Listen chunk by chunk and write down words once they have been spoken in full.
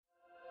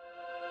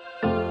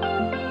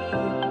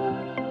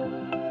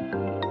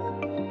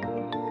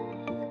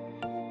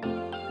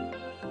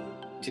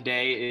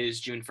Today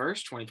is June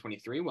 1st,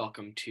 2023.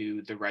 Welcome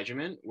to The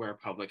Regimen, where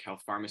public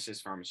health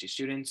pharmacists, pharmacy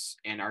students,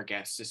 and our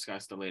guests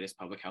discuss the latest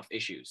public health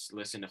issues.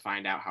 Listen to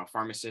find out how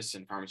pharmacists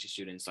and pharmacy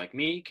students like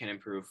me can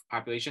improve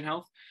population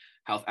health,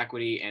 health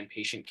equity, and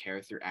patient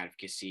care through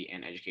advocacy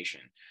and education.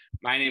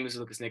 My name is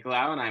Lucas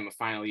Nicolau, and I'm a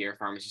final year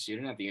pharmacy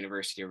student at the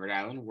University of Rhode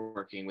Island,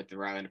 working with the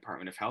Rhode Island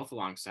Department of Health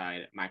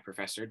alongside my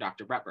professor,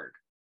 Dr. Bratberg.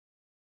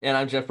 And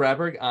I'm Jeff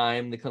Bratberg.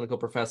 I'm the clinical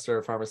professor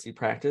of pharmacy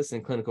practice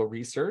and clinical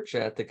research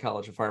at the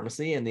College of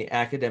Pharmacy and the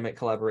academic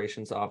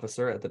collaborations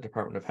officer at the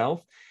Department of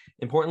Health.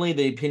 Importantly,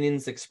 the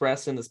opinions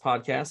expressed in this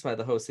podcast by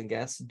the hosts and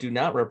guests do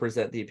not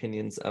represent the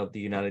opinions of the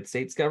United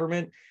States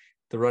government,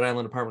 the Rhode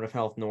Island Department of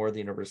Health, nor the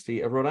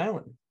University of Rhode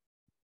Island.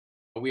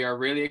 We are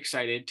really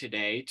excited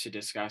today to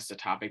discuss a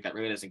topic that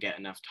really doesn't get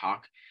enough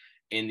talk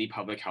in the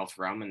public health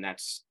realm, and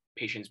that's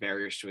patients'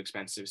 barriers to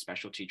expensive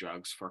specialty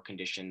drugs for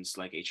conditions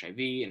like HIV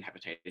and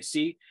hepatitis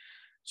C.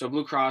 So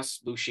Blue Cross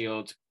Blue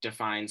Shield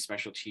defines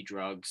specialty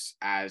drugs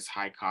as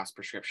high-cost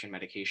prescription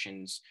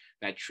medications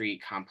that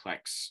treat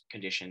complex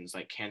conditions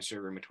like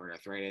cancer, rheumatoid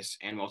arthritis,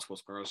 and multiple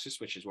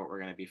sclerosis, which is what we're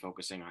going to be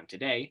focusing on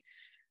today.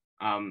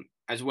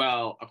 As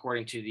well,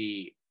 according to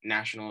the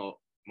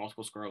National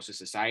Multiple Sclerosis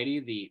Society,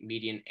 the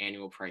median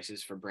annual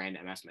prices for brand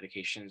MS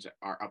medications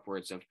are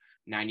upwards of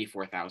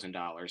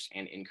 $94,000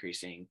 and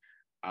increasing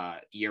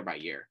year by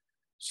year.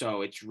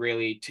 So it's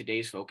really,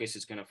 today's focus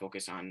is going to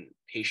focus on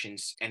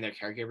patients and their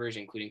caregivers,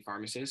 including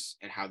pharmacists,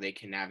 and how they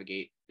can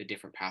navigate the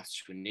different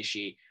paths to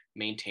initiate,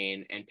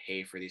 maintain, and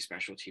pay for these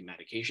specialty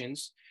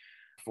medications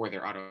for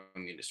their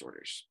autoimmune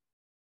disorders.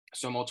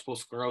 So multiple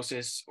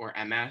sclerosis, or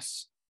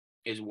MS,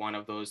 is one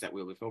of those that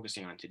we'll be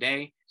focusing on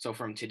today. So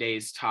from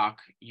today's talk,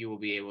 you will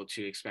be able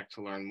to expect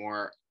to learn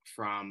more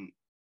from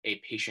a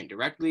patient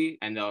directly,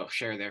 and they'll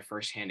share their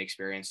firsthand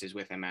experiences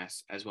with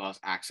MS, as well as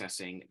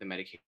accessing the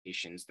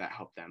medications that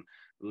help them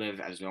live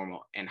as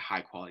normal and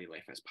high quality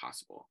life as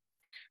possible.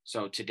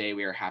 So today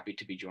we are happy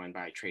to be joined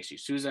by Tracie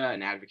Souza,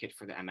 an advocate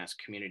for the MS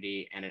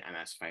community and an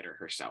MS fighter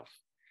herself.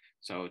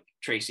 So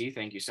Tracie,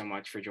 thank you so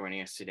much for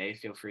joining us today.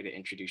 Feel free to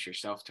introduce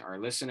yourself to our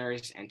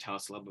listeners and tell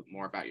us a little bit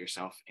more about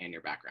yourself and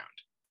your background.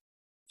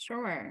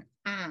 Sure.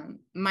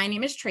 My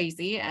name is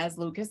Tracie, as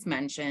Lucas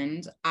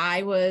mentioned.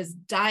 I was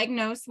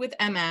diagnosed with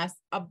MS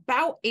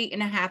about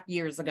 8.5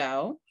 years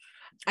ago.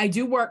 I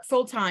do work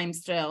full-time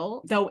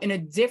still, though in a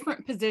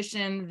different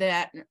position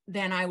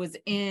than I was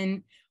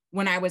in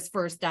when I was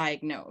first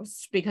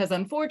diagnosed, because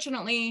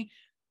unfortunately,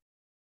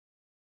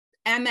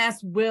 MS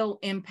will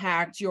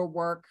impact your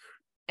work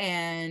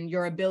and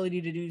your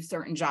ability to do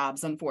certain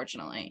jobs,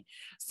 unfortunately.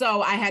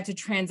 So I had to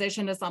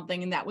transition to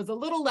something that was a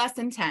little less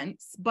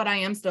intense, but I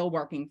am still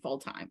working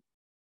full-time.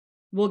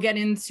 We'll get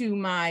into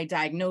my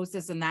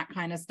diagnosis and that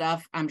kind of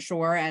stuff, I'm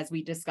sure, as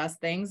we discuss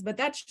things, but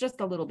that's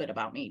just a little bit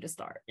about me to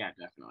start. Yeah,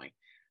 definitely.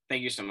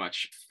 Thank you so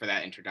much for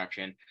that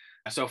introduction.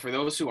 So for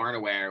those who aren't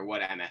aware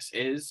what MS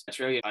is, it's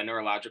really a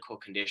neurological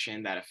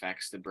condition that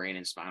affects the brain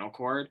and spinal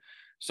cord.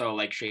 So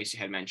like Tracie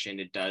had mentioned,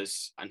 it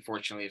does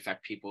unfortunately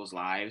affect people's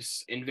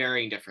lives in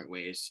varying different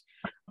ways.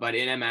 But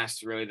in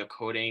MS, really the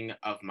coating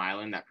of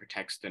myelin that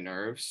protects the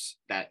nerves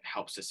that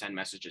helps to send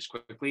messages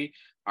quickly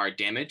are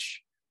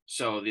damaged.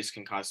 So this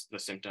can cause the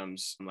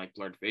symptoms like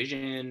blurred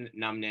vision,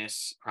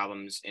 numbness,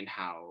 problems in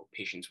how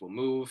patients will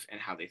move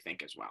and how they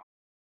think as well.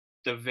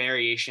 The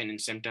variation in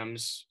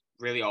symptoms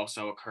really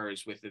also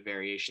occurs with the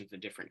variations in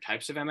different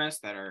types of MS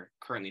that are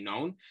currently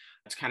known.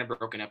 It's kind of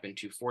broken up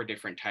into 4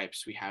 different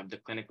types. We have the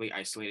clinically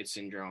isolated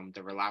syndrome,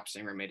 the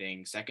relapsing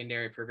remitting,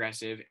 secondary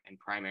progressive, and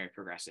primary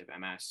progressive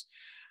MS.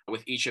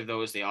 With each of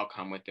those, they all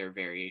come with their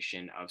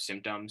variation of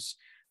symptoms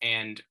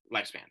and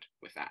lifespan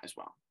with that as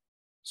well.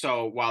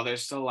 So while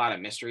there's still a lot of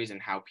mysteries in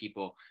how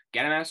people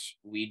get MS,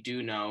 we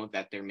do know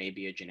that there may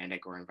be a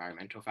genetic or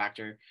environmental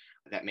factor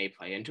that may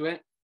play into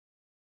it.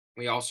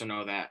 We also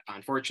know that,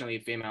 unfortunately,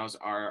 females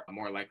are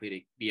more likely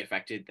to be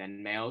affected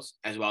than males,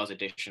 as well as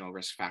additional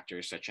risk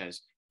factors such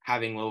as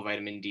having low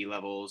vitamin D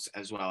levels,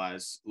 as well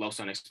as low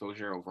sun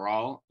exposure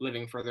overall,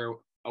 living further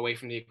away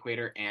from the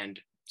equator,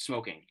 and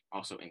smoking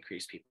also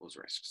increase people's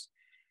risks.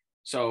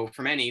 So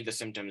for many, the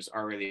symptoms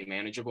are really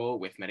manageable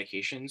with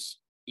medications,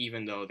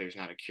 even though there's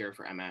not a cure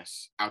for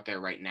MS out there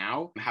right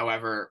now.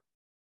 However,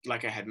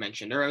 like I had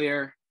mentioned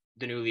earlier,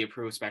 the newly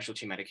approved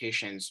specialty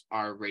medications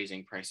are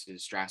raising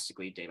prices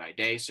drastically day by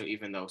day. So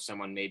even though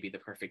someone may be the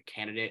perfect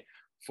candidate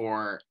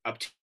for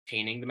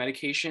obtaining the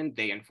medication,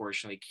 they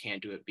unfortunately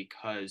can't do it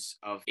because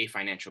of a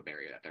financial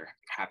barrier that they're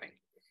having.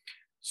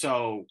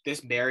 So this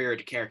barrier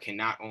to care can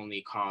not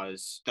only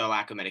cause the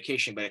lack of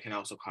medication, but it can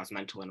also cause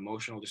mental and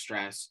emotional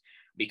distress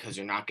because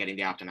they're not getting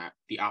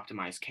the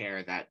optimized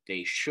care that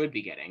they should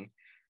be getting.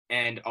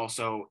 And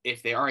also,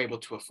 if they are able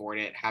to afford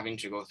it, having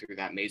to go through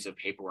that maze of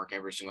paperwork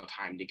every single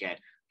time to get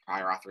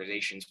prior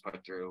authorizations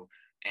put through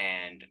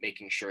and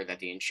making sure that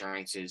the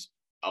insurance is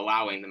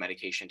allowing the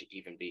medication to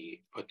even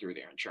be put through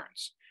their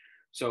insurance.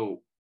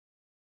 So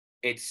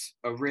it's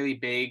a really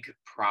big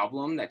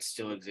problem that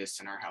still exists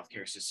in our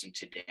healthcare system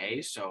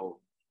today. So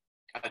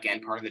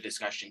again, part of the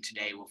discussion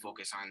today will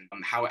focus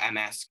on how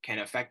MS can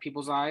affect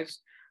people's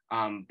lives,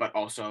 but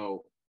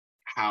also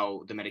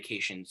how the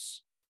medications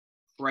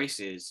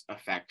prices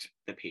affect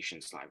the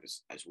patient's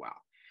lives as well.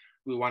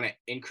 We want to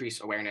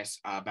increase awareness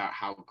about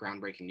how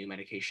groundbreaking new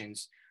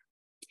medications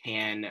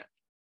can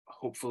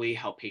hopefully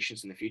help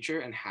patients in the future,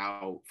 and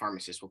how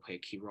pharmacists will play a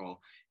key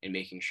role in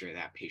making sure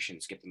that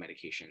patients get the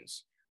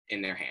medications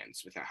in their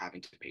hands without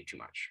having to pay too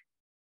much.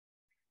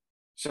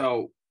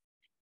 So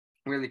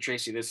really,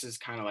 Tracie, this is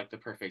kind of like the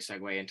perfect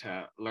segue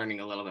into learning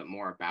a little bit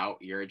more about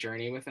your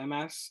journey with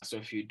MS. So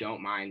if you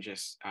don't mind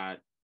just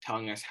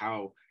telling us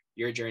how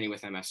your journey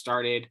with MS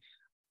started,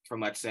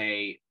 from, let's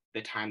say,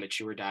 the time that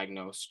you were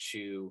diagnosed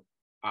to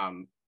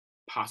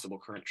possible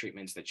current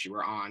treatments that you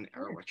were on,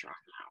 or what you're on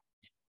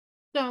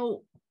now.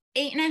 So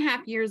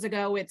 8.5 years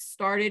ago, it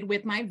started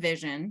with my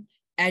vision.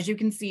 As you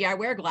can see, I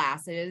wear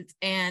glasses,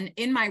 and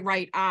in my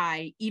right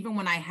eye, even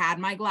when I had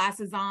my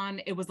glasses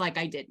on, it was like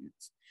I didn't.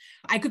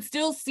 I could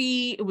still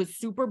see. It was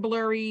super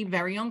blurry,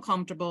 very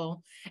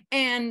uncomfortable.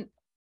 And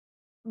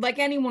like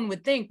anyone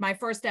would think, my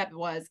first step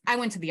was I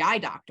went to the eye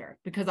doctor,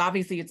 because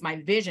obviously it's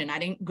my vision. I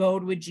didn't go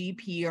to a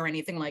GP or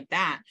anything like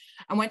that.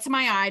 I went to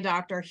my eye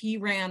doctor. He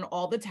ran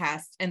all the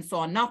tests and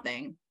saw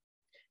nothing.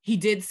 He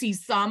did see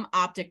some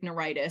optic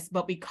neuritis,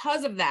 but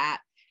because of that,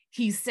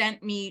 he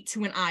sent me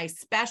to an eye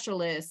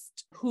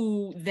specialist,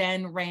 who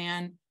then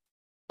ran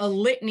a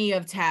litany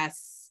of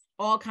tests,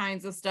 all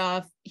kinds of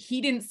stuff. He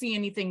didn't see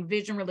anything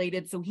vision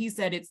related, so he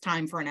said it's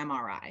time for an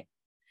MRI.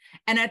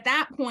 And at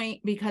that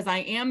point, because I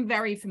am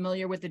very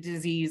familiar with the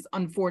disease,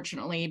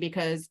 unfortunately,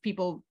 because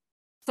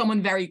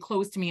someone very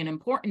close to me and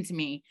important to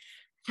me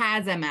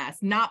has MS,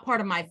 not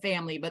part of my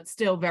family, but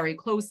still very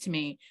close to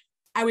me,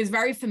 I was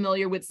very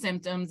familiar with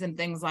symptoms and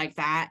things like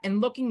that.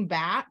 And looking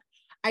back,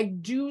 I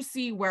do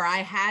see where I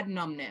had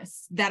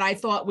numbness that I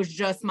thought was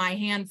just my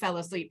hand fell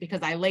asleep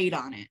because I laid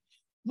on it.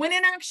 When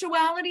in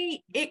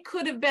actuality, it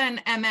could have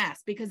been MS,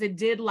 because it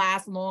did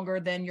last longer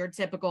than your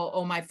typical,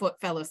 oh, my foot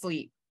fell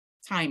asleep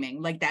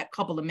timing, like that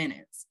couple of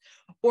minutes,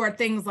 or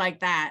things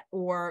like that.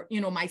 Or,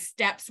 my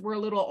steps were a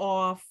little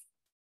off,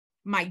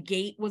 my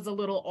gait was a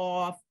little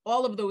off,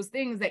 all of those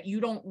things that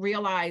you don't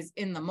realize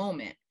in the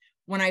moment.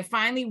 When I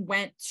finally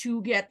went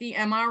to get the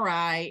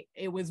MRI,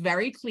 it was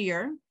very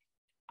clear.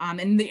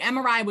 And the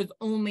MRI was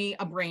only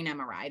a brain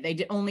MRI.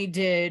 They only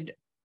did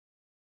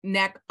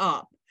neck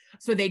up.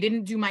 So they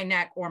didn't do my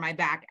neck or my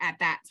back at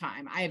that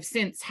time. I have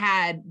since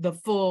had the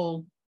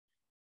full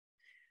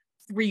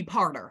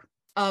 3-parter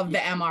of the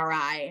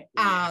MRI.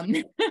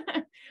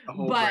 The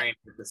whole brain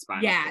with the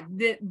spinal cord.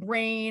 The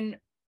brain,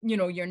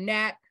 your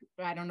neck,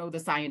 I don't know the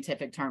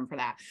scientific term for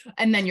that,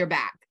 and then your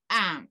back.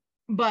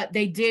 But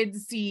they did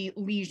see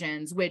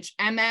lesions, which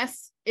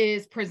MS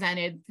is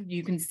presented.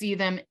 You can see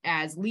them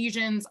as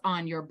lesions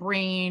on your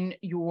brain,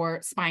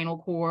 your spinal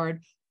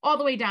cord, all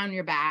the way down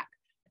your back.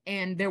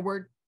 And there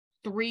were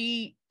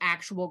 3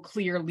 actual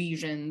clear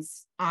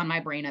lesions on my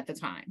brain at the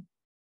time,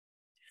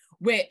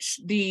 which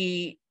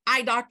the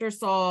eye doctor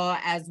saw,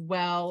 as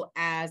well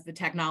as the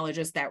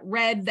technologist that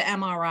read the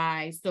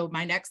MRI. So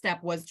my next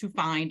step was to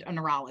find a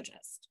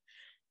neurologist.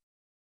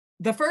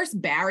 The first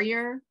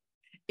barrier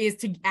is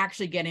to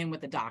actually get in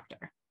with a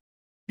doctor,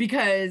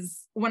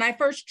 because when I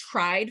first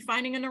tried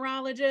finding a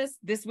neurologist,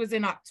 this was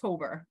in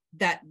October,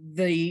 that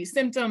the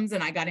symptoms,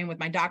 and I got in with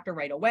my doctor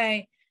right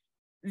away.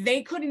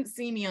 They couldn't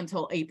see me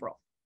until April,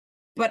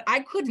 but I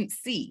couldn't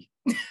see.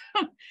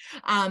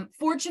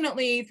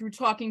 Fortunately, through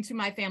talking to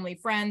my family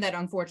friend that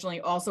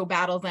unfortunately also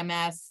battles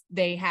MS,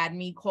 they had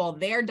me call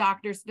their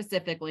doctor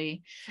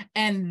specifically,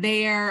 and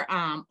their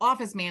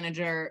office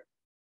manager,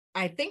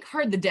 I think,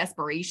 heard the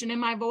desperation in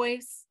my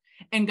voice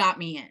and got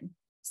me in.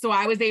 So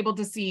I was able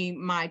to see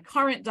my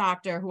current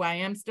doctor, who I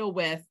am still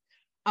with,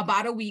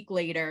 about a week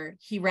later.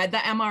 He read the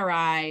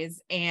MRIs,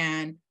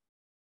 and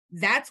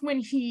that's when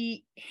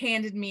he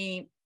handed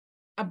me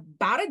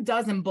about a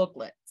dozen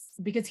booklets,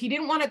 because he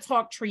didn't want to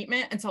talk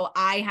treatment until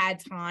I had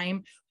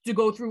time to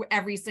go through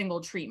every single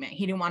treatment.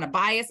 He didn't want to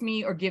bias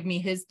me or give me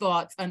his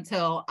thoughts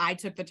until I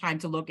took the time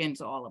to look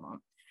into all of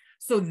them.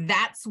 So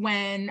that's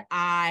when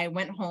I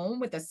went home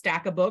with a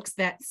stack of books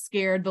that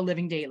scared the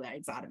living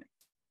daylights out of me.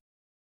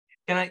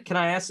 Can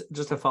I ask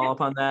just to follow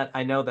up on that?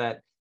 I know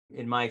that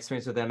in my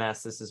experience with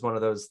MS, this is one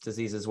of those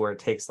diseases where it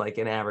takes like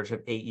an average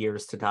of 8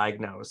 years to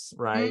diagnose,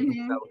 right?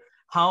 Mm-hmm. So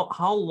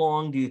how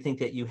long do you think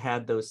that you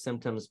had those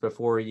symptoms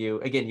before you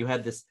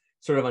had this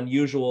sort of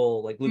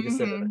unusual, like Lucas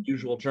said, an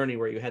unusual journey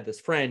where you had this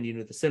friend, you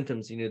knew the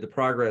symptoms, you knew the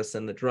progress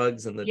and the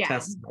drugs and the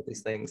tests and all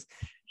these things.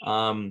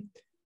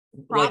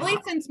 Probably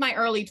since my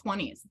early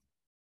 20s.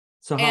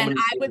 So how many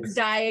I was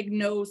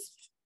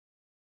diagnosed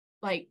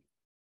like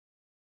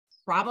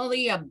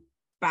probably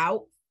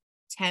about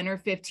 10 or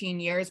 15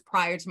 years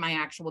prior to my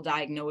actual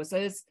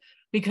diagnosis,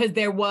 because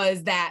there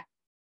was that,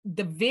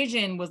 the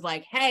vision was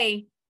like,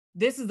 hey,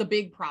 this is a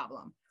big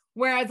problem.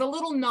 Whereas a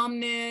little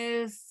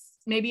numbness,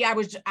 maybe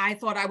I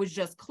thought I was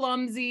just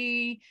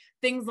clumsy,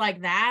 things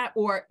like that.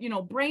 Or,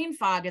 brain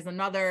fog is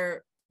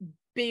another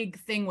big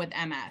thing with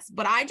MS,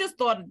 but I just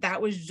thought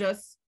that was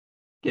just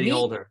getting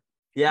older.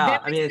 Yeah. Then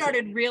I mean, I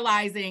started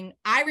realizing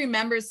I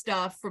remember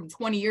stuff from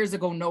 20 years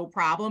ago, no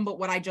problem. But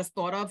what I just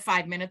thought of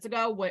 5 minutes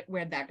ago,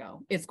 where'd that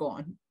go? It's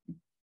gone.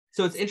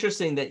 so it's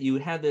interesting that you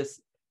had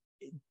this,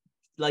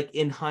 like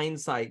in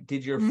hindsight,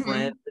 did your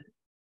friend,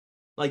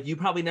 like you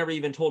probably never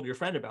even told your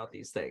friend about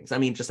these things. I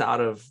mean, just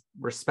out of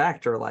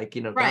respect or like,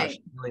 you know, gosh,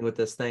 dealing with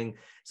this thing.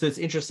 So it's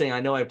interesting.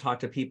 I know I've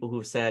talked to people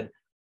who've said,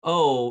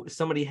 oh,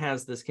 somebody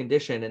has this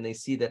condition and they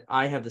see that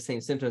I have the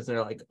same symptoms. And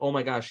they're like, oh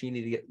my gosh, you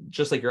need to get,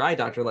 just like your eye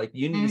doctor, like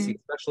you need to see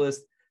a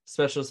specialist.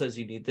 Specialist says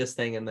you need this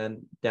thing, and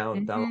then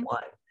down the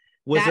line.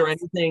 Was there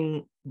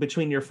anything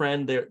between your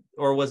friend there,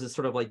 or was it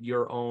sort of like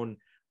your own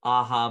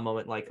aha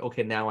moment, like,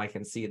 okay, now I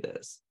can see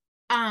this?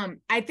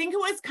 I think it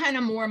was kind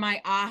of more my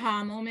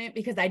aha moment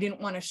because I didn't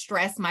want to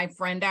stress my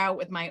friend out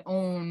with my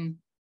own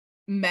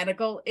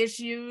medical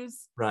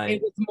issues. Right.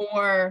 It was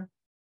more,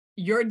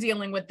 you're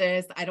dealing with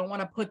this. I don't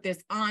want to put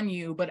this on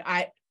you, but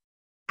I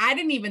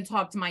didn't even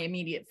talk to my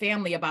immediate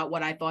family about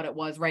what I thought it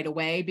was right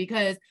away,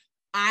 because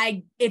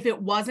if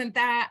it wasn't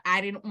that,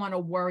 I didn't want to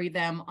worry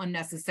them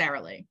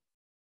unnecessarily.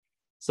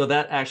 So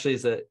that actually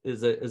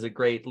is a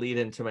great lead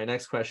into my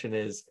next question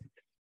is,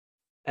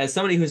 as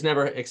somebody who's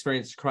never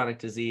experienced chronic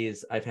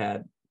disease, I've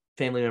had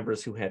family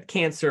members who had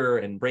cancer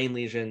and brain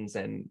lesions,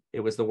 and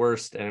it was the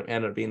worst, and it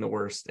ended up being the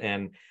worst,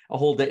 and a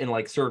whole day in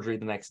like surgery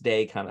the next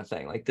day kind of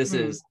thing. Like this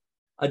is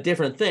a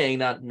different thing,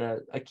 not an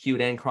acute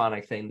and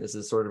chronic thing. This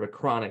is sort of a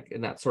chronic,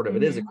 and not sort of,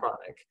 it is a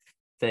chronic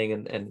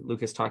thing. And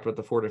Lucas talked about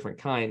the 4 different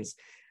kinds.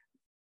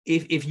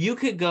 If you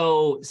could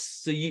go,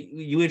 so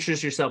you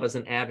introduce yourself as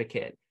an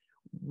advocate,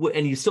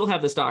 and you still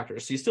have this doctor,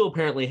 so you still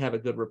apparently have a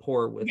good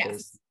rapport with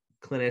this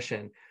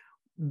clinician.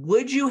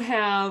 Would you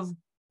have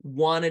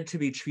wanted to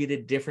be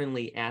treated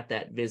differently at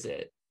that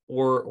visit?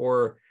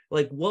 Or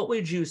like, what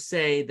would you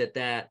say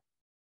that,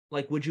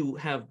 like, would you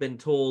have been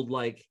told,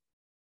 like,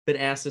 been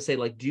asked to say,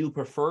 like, do you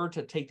prefer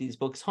to take these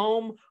books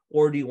home,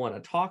 or do you want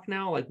to talk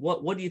now? Like,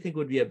 what do you think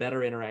would be a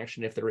better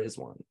interaction if there is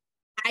one?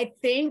 I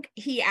think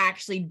he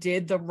actually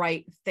did the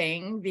right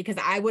thing, because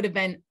I would have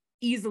been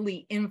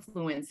easily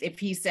influenced if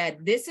he said,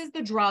 this is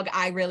the drug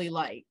I really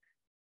like.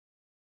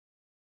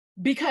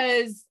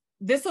 Because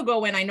this will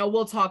go in, I know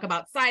we'll talk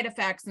about side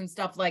effects and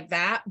stuff like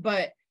that,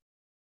 but,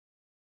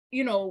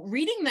 you know,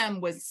 reading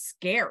them was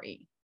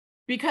scary,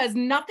 because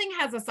nothing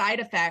has a side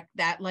effect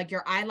that like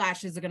your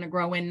eyelashes are going to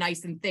grow in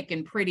nice and thick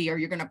and pretty, or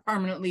you're going to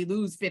permanently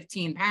lose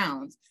 15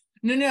 pounds.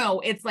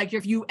 No, it's like,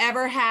 if you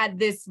ever had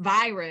this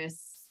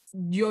virus,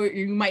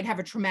 you might have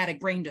a traumatic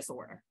brain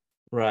disorder.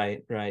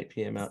 Right,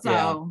 PML. So,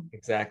 yeah,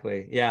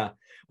 exactly. Yeah.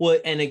 Well,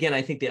 and again,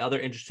 I think the other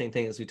interesting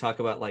thing is we talk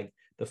about like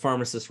the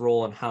pharmacist's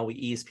role and how we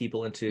ease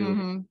people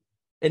into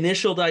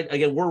initial I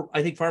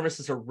think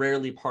pharmacists are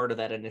rarely part of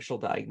that initial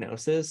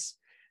diagnosis,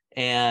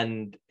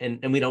 and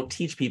we don't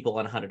teach people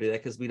on how to do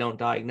that because we don't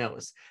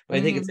diagnose. But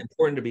I think it's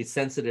important to be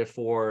sensitive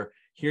for,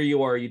 here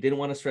you are, you didn't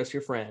want to stress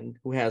your friend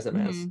who has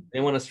MS, you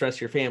didn't want to stress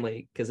your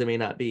family because it may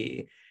not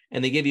be,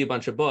 and they give you a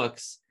bunch of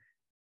books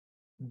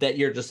that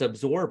you're just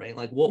absorbing.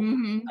 Like, well,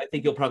 I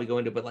think you'll probably go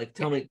into, but like,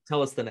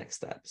 tell us the next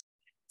steps.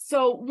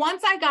 So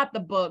once I got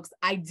the books,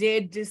 I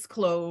did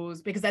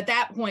disclose, because at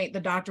that point the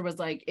doctor was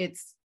like,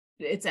 it's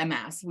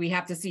MS. We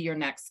have to see your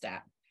next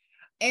step.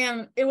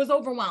 And it was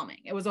overwhelming.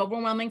 It was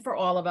overwhelming for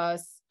all of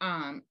us.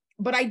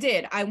 But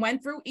I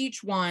went through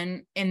each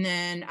one, and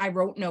then I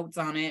wrote notes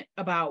on it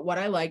about what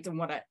I liked and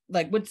what I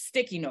like, with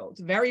sticky notes,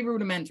 very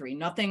rudimentary,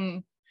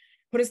 nothing.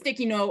 Put a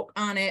sticky note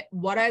on it,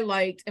 what I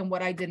liked and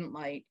what I didn't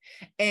like.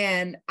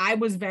 And I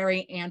was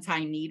very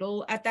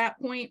anti-needle at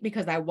that point,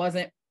 because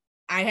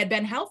I had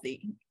been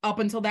healthy up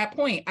until that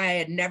point. I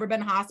had never been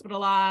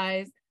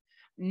hospitalized,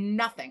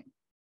 nothing.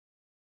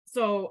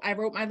 So I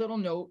wrote my little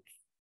note,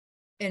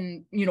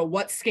 and, you know,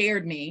 what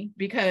scared me,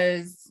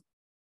 because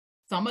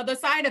some of the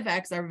side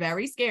effects are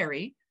very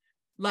scary.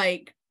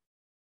 Like,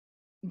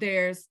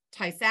 there's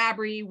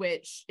Tysabri,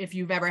 which, if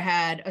you've ever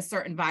had a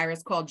certain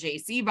virus called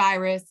JC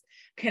virus,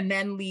 can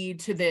then lead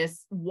to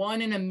this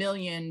 1 in a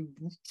million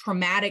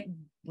traumatic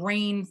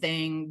brain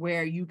thing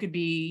where you could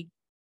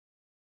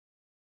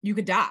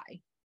die.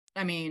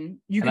 I mean,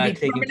 you could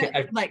I've be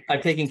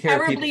I've taken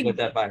care of people with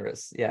that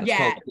virus. Yeah, it's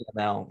called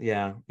PML.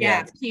 Yeah,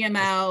 it's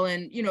PML,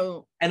 and you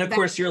know. And of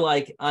course, you're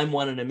like, I'm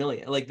 1 in a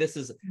million. Like, this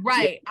is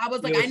right. I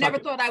was like, I never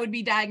thought I would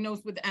be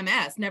diagnosed with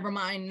MS. Never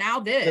mind now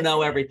this. So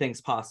now everything's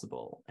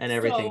possible, and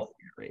everything's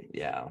scary.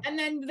 Yeah. And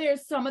then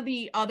there's some of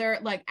the other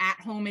like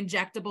at-home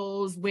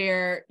injectables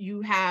where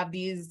you have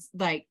these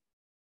like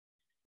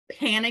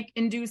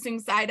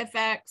panic-inducing side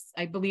effects.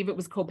 I believe it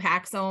was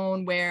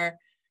Copaxone, where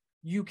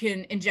you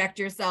can inject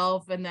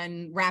yourself and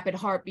then rapid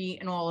heartbeat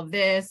and all of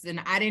this.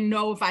 And I didn't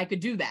know if I could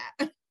do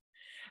that.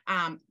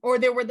 Or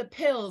there were the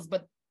pills,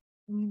 but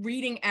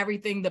reading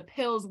everything, the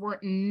pills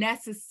weren't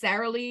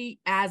necessarily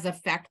as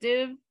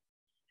effective.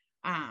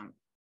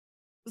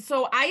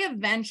 So I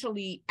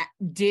eventually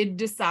did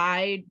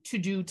decide to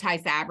do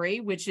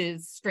Tysabri, which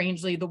is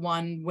strangely the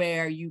one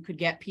where you could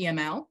get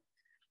PML.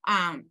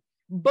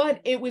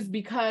 But it was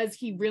because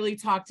he really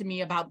talked to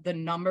me about the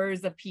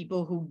numbers of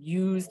people who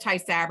use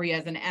Tysabri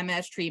as an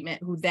MS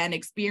treatment who then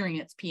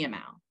experience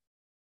PML.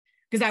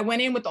 Because I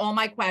went in with all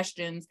my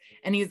questions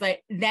and he's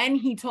like, then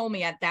he told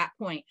me at that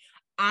point,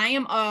 I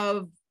am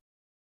of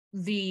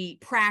the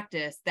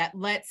practice that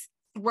let's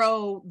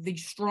throw the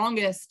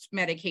strongest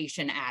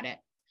medication at it.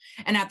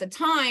 And at the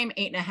time,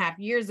 8.5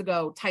 years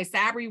ago,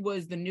 Tysabri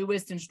was the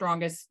newest and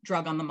strongest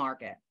drug on the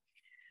market.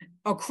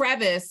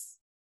 Ocrevus,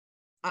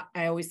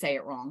 I always say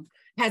it wrong,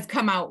 has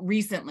come out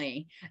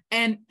recently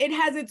and it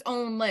has its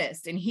own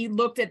list. And he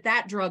looked at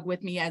that drug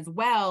with me as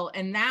well.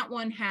 And that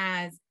one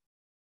has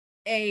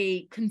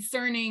a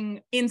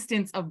concerning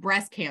instance of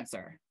breast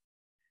cancer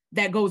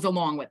that goes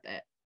along with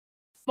it.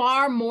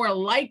 Far more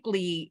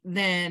likely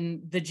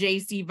than the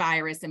JC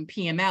virus and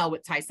PML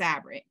with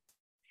Tysabri.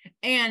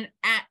 And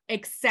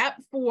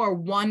except for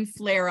one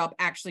flare-up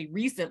actually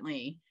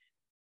recently,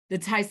 the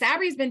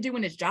Tysabri's been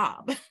doing its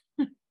job.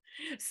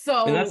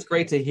 So and that's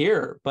great to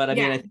hear. But I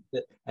yeah. mean,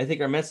 I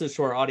think our message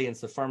to our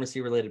audience of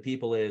pharmacy-related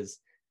people is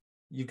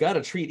you've got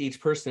to treat each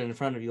person in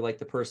front of you like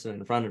the person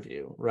in front of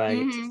you, right?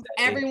 Mm-hmm.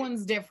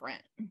 Everyone's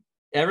different.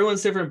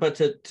 Everyone's different, but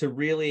to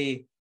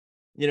really,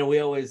 we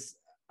always,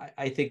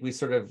 I think we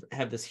sort of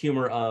have this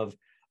humor of,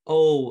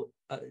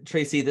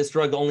 Tracie, this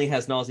drug only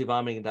has nausea,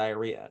 vomiting, and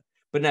diarrhea.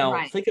 But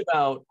now think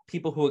about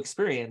people who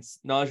experience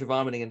nausea,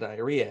 vomiting, and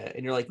diarrhea,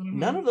 and you're like,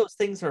 none of those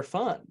things are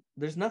fun.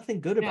 There's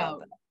nothing good about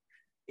that.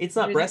 It's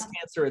not breast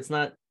cancer. It's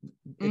not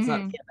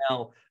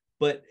PML.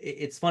 But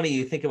it's funny,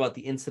 you think about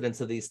the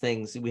incidence of these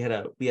things. We had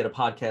a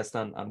podcast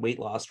on weight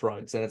loss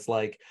drugs, and it's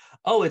like,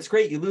 oh, it's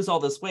great, you lose all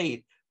this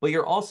weight, but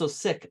you're also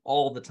sick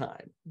all the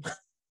time.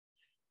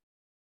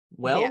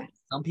 Well,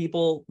 some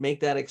people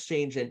make that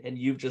exchange, and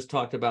you've just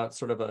talked about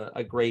sort of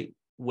a great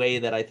way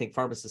that I think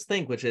pharmacists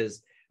think, which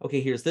is, okay,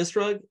 here's this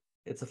drug,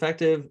 it's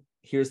effective.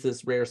 Here's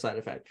this rare side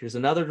effect. Here's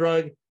another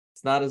drug,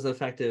 it's not as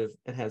effective,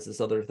 it has this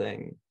other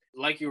thing.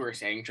 Like you were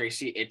saying,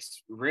 Tracie,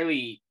 it's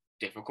really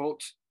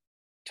difficult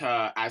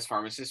to, as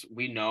pharmacists,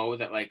 we know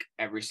that like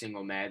every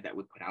single med that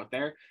we put out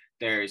there,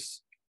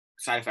 there's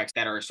side effects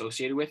that are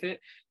associated with it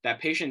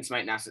that patients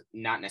might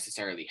not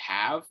necessarily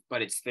have,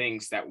 but it's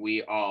things that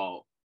we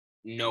all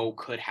know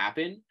could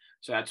happen.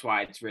 So that's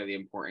why it's really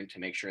important to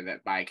make sure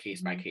that by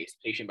case by case,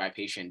 patient by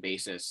patient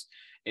basis,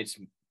 it's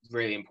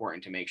really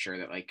important to make sure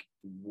that like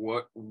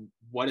what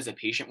does a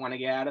patient want to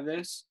get out of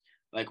this?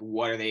 Like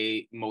what are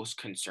they most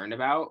concerned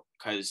about?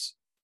 Because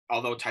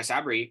although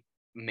Tysabri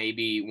may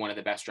be one of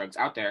the best drugs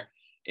out there,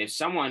 if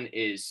someone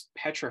is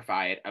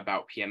petrified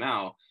about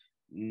PML,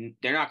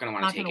 they're not going to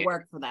want to take it. Not going to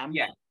work for them.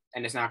 Yeah,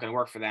 and it's not going to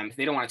work for them. If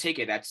they don't want to take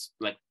it, that's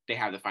like they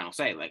have the final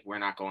say. Like we're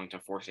not going to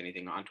force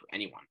anything onto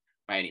anyone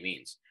by any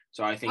means.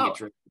 So I think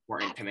it's really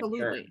important to make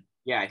sure.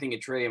 Yeah, I think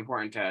it's really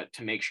important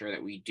to make sure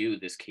that we do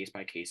this case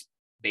by case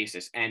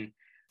basis, and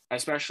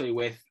especially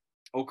with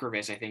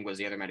Ocrevus, I think was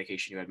the other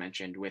medication you had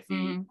mentioned with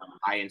the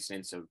high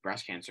incidence of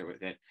breast cancer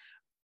with it.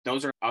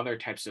 Those are other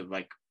types of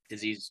like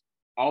disease.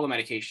 All the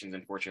medications,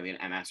 unfortunately,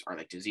 in MS are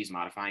like disease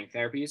modifying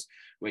therapies,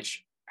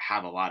 which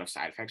have a lot of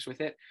side effects with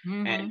it.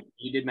 And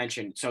you did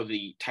mention, so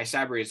the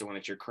Tysabri is the one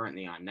that you're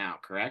currently on now,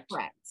 correct?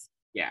 Correct.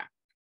 Yeah.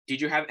 Did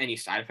you have any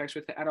side effects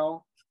with it at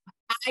all?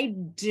 I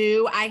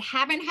do. I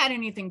haven't had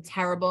anything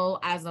terrible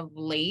as of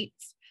late.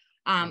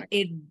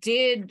 It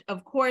did,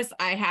 of course,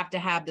 I have to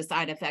have the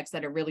side effects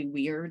that are really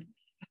weird.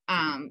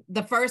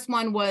 The first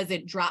one was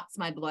it drops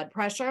my blood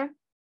pressure.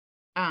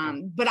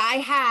 But I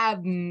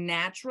have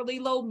naturally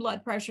low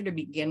blood pressure to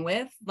begin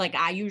with. Like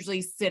I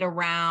usually sit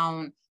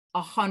around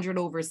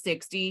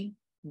 100/60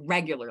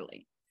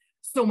 regularly.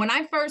 So when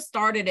I first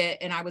started it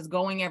and I was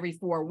going every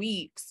 4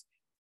 weeks,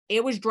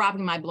 it was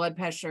dropping my blood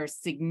pressure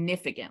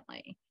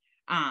significantly.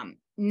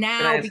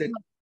 Now,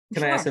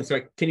 can I ask him,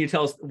 sorry, can you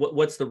tell us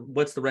what's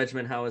the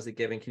regimen? How is it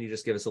given? Can you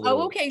just give us a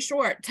little? Oh, okay,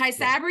 sure.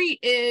 Tysabri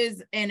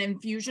is an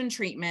infusion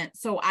treatment.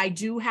 So I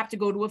do have to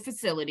go to a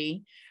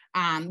facility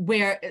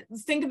where,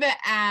 think of it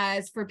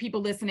as, for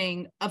people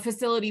listening, a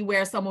facility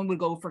where someone would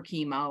go for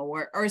chemo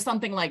or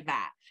something like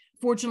that.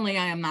 Fortunately,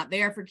 I am not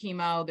there for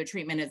chemo. The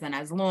treatment isn't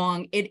as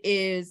long. It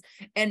is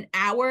an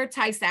hour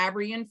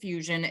Tysabri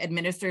infusion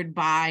administered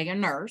by a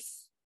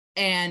nurse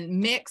and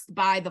mixed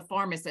by the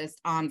pharmacist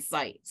on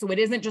site. So it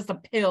isn't just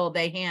a pill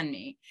they hand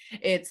me.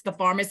 It's the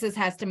pharmacist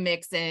has to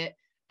mix it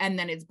and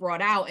then it's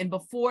brought out. And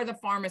before the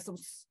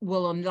pharmacist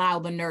will allow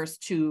the nurse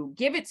to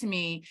give it to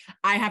me,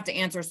 I have to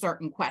answer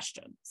certain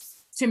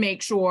questions to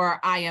make sure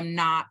I am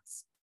not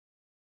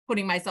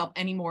putting myself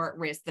any more at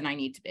risk than I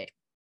need to be.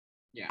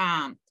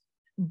 Yeah.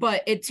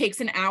 But it takes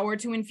an hour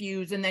to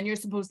infuse, and then you're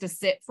supposed to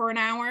sit for an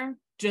hour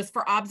just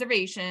for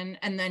observation,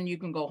 and then you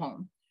can go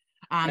home.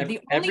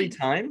 Every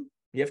time?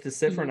 You have to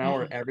sit for an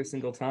hour every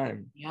single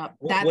time. Yep.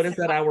 What is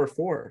that hour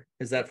for?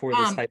 Is that for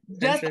this hypertension?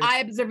 Just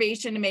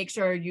observation to make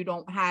sure you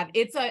don't have,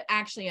 it's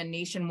actually a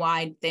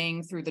nationwide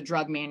thing through the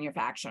drug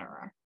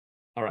manufacturer.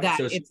 All right. That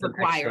So it's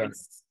required.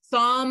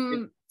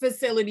 Some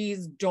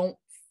facilities don't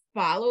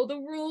follow the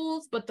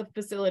rules, but the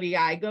facility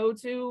I go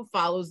to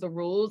follows the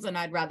rules, and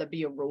I'd rather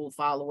be a rule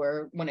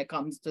follower when it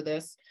comes to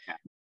this.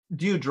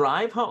 Do you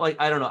drive home? Like,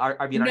 I don't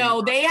know.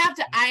 No, they have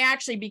to. I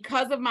actually,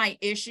 because of my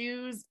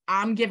issues,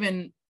 I'm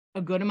given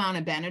a good amount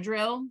of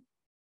Benadryl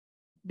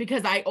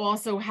because I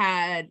also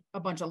had a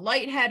bunch of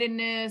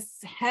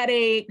lightheadedness,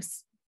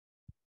 headaches,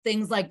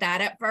 things like that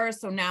at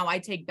first. So now I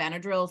take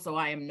Benadryl, so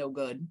I am no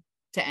good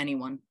to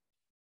anyone.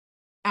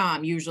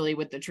 Usually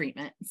with the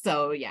treatment.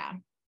 So yeah,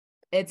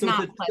 it's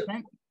not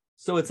pleasant.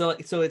 So it's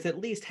at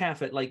least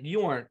half it. Like,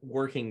 you aren't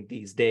working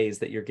these days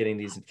that you're getting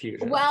these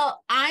infusions. Well,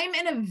 I'm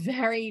in a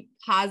very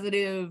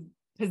positive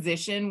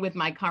position with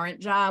my current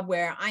job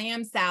where I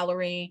am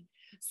salary.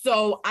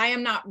 So I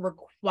am not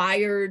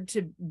required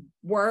to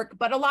work,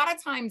 but a lot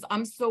of times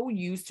I'm so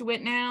used to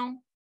it now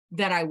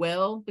that I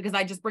will, because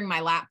I just bring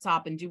my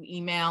laptop and do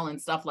email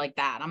and stuff like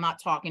that. I'm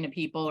not talking to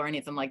people or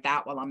anything like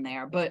that while I'm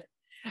there, but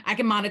I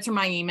can monitor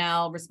my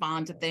email,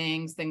 respond to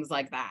things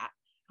like that.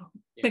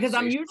 Yeah, because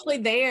I'm usually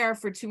there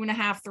for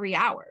 2.5, 3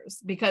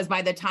 hours, because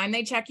by the time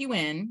they check you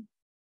in,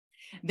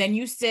 then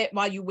you sit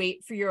while you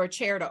wait for your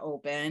chair to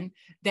open,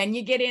 then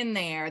you get in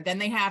there, then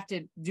they have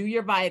to do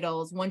your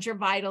vitals. Once your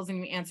vitals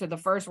and you answer the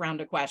first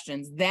round of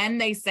questions, then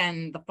they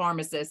send the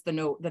pharmacist the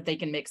note that they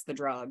can mix the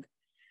drug.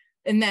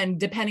 And then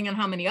depending on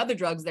how many other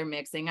drugs they're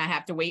mixing, I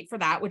have to wait for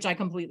that, which I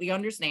completely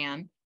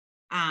understand.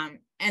 And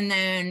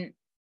then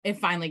it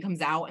finally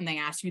comes out and they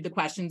ask you the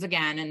questions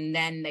again, and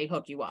then they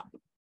hook you up.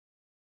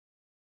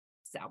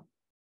 So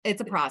it's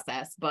a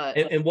process, but.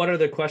 And what are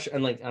the questions?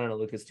 And like, I don't know,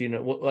 Lucas, do you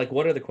know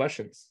what are the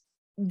questions?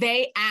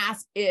 They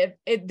ask if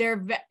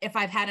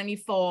I've had any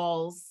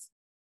falls,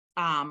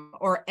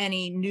 or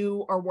any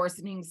new or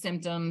worsening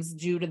symptoms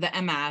due to the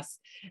MS.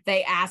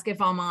 They ask if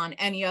I'm on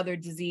any other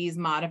disease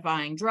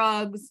modifying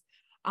drugs.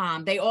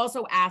 They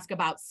also ask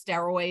about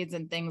steroids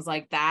and things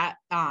like that,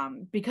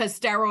 because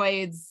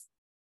steroids,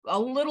 a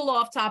little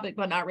off topic,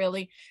 but not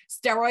really.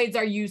 Steroids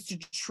are used to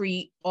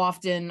treat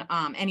often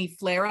any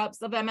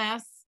flare-ups of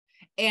MS.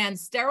 And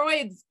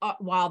steroids,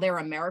 while they're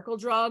a miracle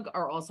drug,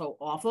 are also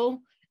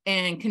awful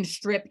and can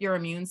strip your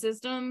immune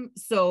system.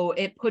 So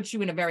it puts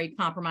you in a very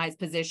compromised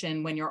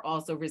position when you're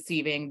also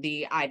receiving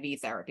the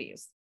IV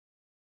therapies.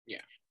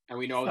 Yeah. And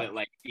we know that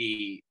like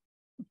the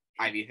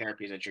IV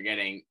therapies that you're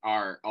getting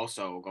are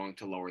also going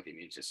to lower the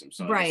immune system.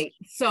 So right.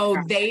 So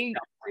they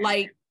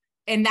like,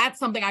 and that's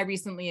something I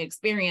recently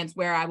experienced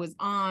where I was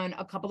on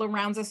a couple of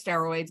rounds of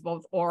steroids,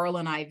 both oral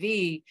and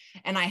IV,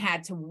 and I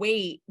had to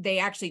wait. They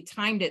actually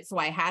timed it so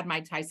I had my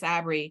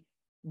Tysabri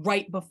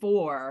right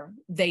before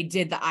they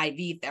did the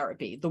IV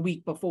therapy the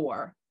week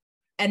before.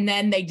 And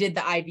then they did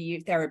the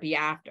IV therapy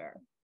after.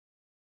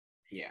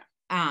 Yeah.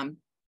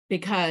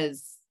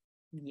 Because,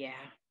 yeah.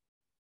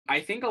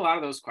 I think a lot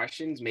of those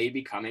questions may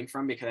be coming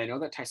from, because I know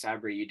that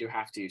Tysabri, you do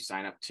have to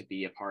sign up to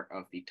be a part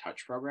of the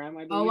Touch program,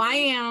 I believe. Oh, I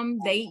am.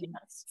 They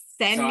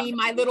send me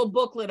my little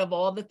booklet of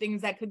all the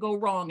things that could go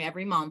wrong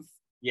every month.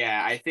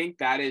 Yeah, I think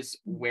that is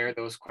where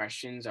those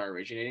questions are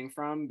originating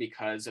from,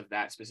 because of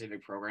that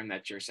specific program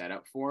that you're set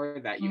up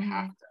for, that you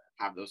have to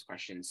have those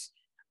questions.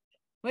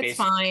 It's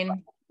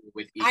fine.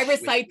 I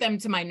recite them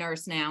to my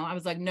nurse now. I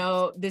was like,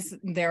 no,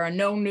 there are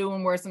no new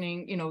and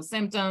worsening,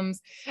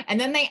 symptoms. And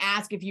then they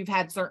ask if you've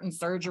had certain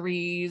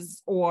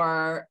surgeries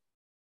or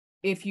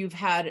if you've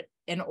had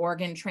an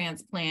organ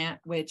transplant,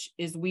 which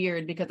is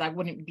weird because I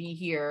wouldn't be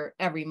here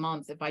every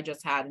month if I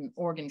just had an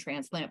organ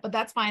transplant, but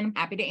that's fine. I'm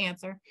happy to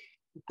answer.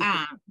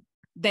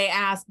 They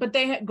ask, but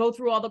they go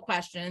through all the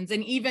questions,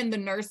 and even the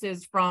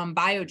nurses from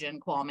Biogen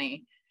call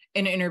me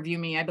and interview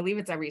me. I believe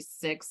it's every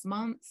 6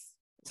 months.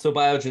 So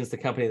Biogen's the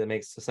company that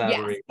makes Tysabri.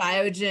 Yes,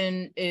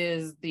 Biogen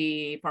is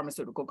the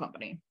pharmaceutical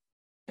company.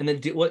 And then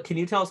can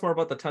you tell us more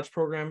about the Touch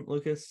program,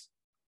 Lucas?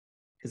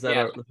 Is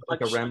that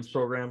like a REMS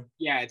program?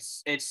 Yeah,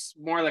 it's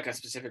more like a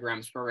specific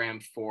REMS program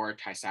for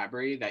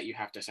Tysabri that you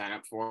have to sign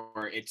up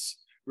for. It's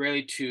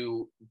really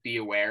to be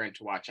aware and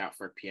to watch out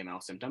for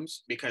PML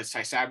symptoms, because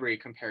Tysabri,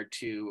 compared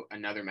to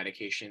another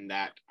medication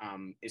that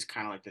is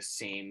kind of like the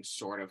same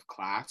sort of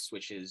class,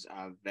 which is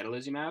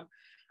vedolizumab,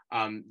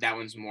 that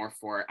one's more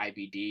for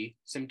IBD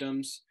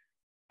symptoms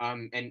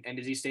and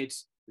disease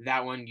states.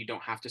 That one you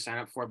don't have to sign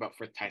up for, but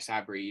for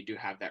Tysabri, you do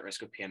have that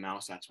risk of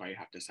PML, so that's why you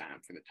have to sign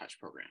up for the Touch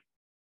program.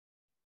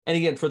 And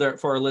again, for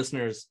our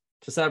listeners,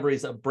 Tysabri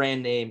is a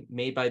brand name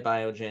made by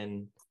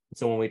Biogen.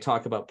 So when we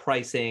talk about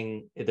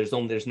pricing, there's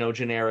no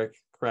generic,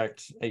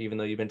 correct? Even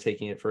though you've been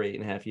taking it for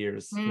 8.5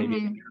 years,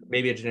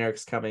 maybe a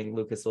generic's coming.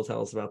 Lucas will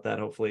tell us about that,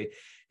 hopefully.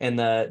 And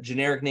the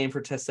generic name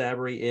for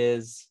Tysabri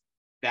is?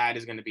 That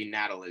is going to be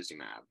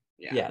natalizumab.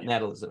 Yeah,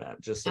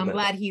 natalizumab. I'm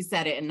glad he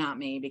said it and not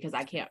me, because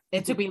I can't.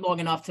 It took me long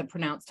enough to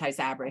pronounce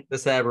Tysabri.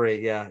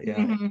 Tysabri, yeah.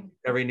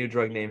 Every new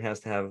drug name has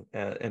to have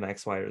an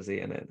X, Y, or Z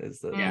in it.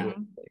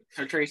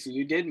 So Tracie,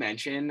 you did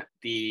mention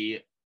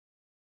the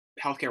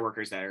healthcare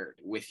workers that are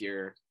with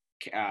your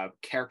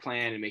care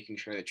plan and making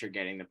sure that you're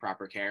getting the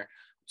proper care.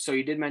 So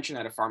you did mention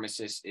that a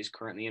pharmacist is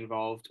currently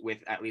involved with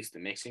at least the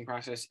mixing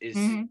process.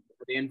 Are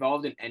they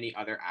involved in any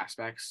other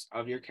aspects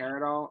of your care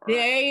at all? Or?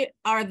 They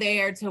are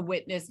there to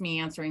witness me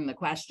answering the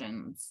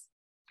questions.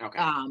 Okay.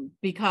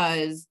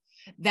 Because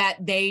that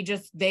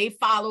they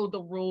follow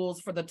the rules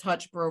for the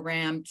Touch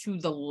program to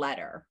the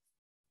letter.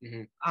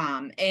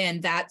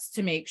 And that's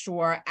to make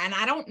sure, and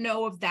I don't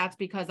know if that's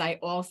because I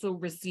also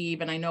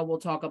receive, and I know we'll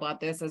talk about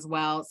this as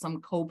well,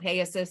 some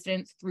copay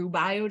assistance through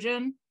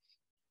Biogen,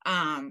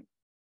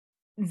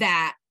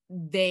 that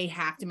they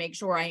have to make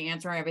sure I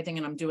answer everything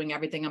and I'm doing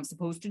everything I'm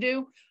supposed to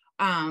do.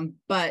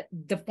 But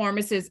the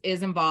pharmacist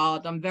is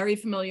involved. I'm very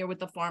familiar with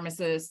the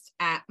pharmacists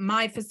at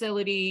my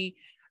facility.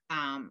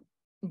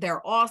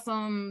 They're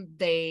awesome.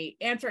 They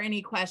answer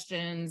any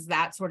questions,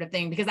 that sort of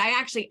thing, because I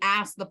actually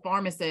asked the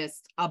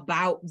pharmacist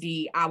about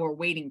the hour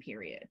waiting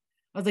period.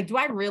 I was like, do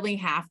I really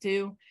have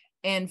to?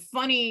 And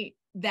funny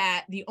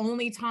that the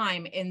only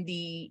time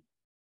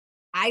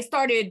I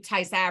started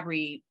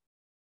Tysabri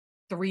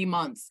 3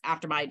 months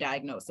after my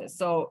diagnosis.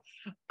 So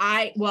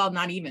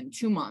not even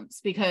 2 months,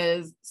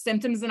 because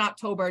symptoms in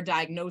October,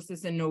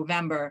 diagnosis in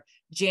November,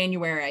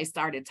 January, I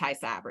started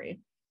Tysabri.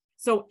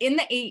 So in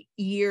the 8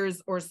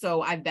 years or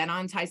so I've been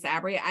on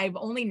Tysabri, I've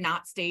only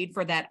not stayed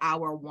for that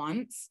hour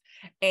once.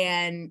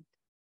 And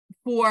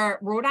for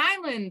Rhode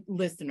Island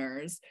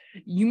listeners,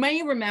 you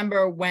may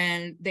remember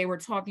when they were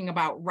talking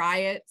about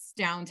riots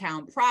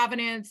downtown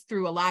Providence,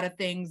 through a lot of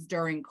things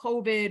during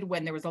COVID,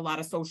 when there was a lot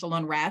of social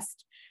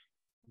unrest.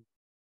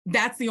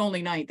 That's the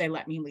only night they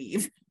let me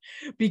leave,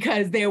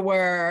 because there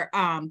were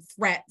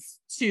threats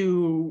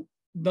to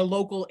the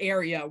local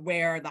area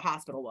where the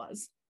hospital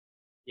was.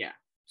 Yeah.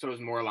 So it was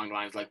more along the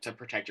lines like to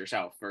protect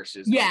yourself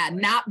versus. Yeah,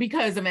 not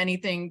because of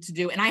anything to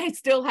do. And I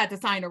still had to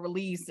sign a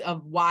release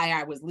of why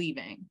I was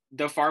leaving.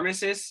 The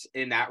pharmacist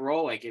in that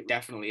role, like, it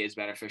definitely is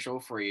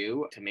beneficial for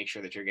you to make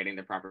sure that you're getting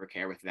the proper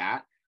care with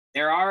that.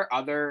 There are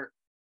other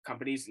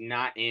companies,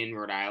 not in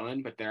Rhode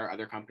Island, but there are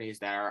other companies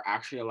that are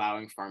actually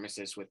allowing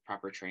pharmacists with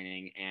proper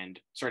training and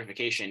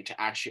certification to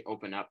actually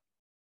open up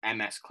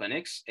MS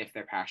clinics if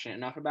they're passionate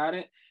enough about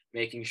it,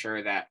 making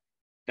sure that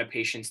the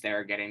patients there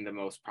are getting the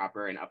most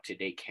proper and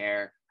up-to-date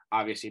care,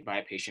 obviously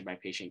by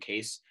patient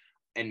case,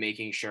 and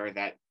making sure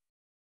that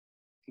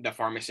the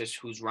pharmacist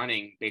who's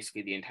running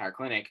basically the entire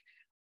clinic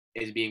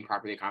is being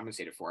properly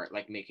compensated for it.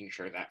 Like making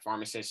sure that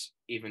pharmacists,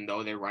 even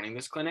though they're running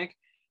this clinic,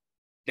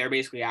 they're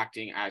basically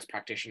acting as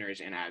practitioners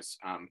and as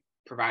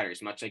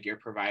providers, much like your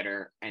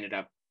provider ended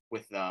up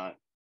with the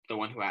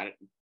one who had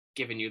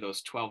given you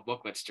those 12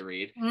 booklets to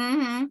read.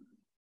 Mm-hmm.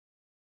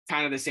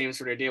 Kind of the same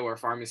sort of deal, where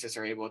pharmacists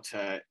are able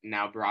to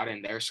now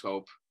broaden their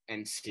scope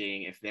and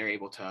seeing if they're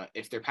able to,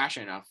 if they're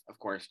passionate enough, of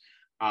course,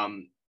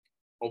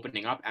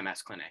 opening up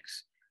MS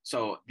clinics.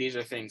 So these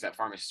are things that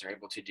pharmacists are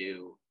able to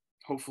do.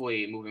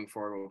 Hopefully moving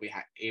forward, we'll be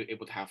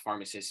able to have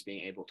pharmacists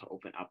being able to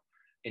open up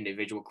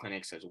individual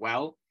clinics as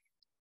well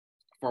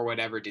for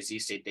whatever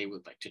disease state they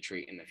would like to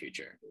treat in the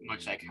future,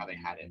 much like how they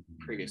had it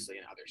previously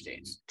in other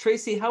states.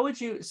 Tracie, how would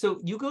you, so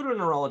you go to a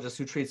neurologist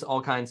who treats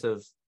all kinds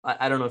of,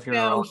 I don't know if you're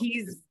No,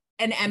 he's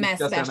an MS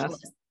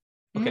specialist.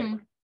 MS? Okay. Mm-hmm.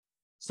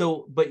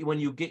 So, but when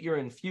you get your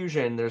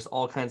infusion, there's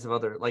all kinds of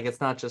other, like,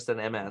 it's not just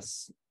an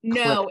MS.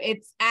 No,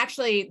 it's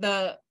actually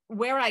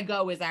where I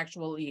go is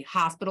actually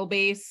hospital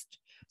based.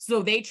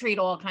 So they treat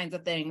all kinds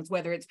of things,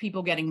 whether it's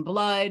people getting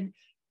blood,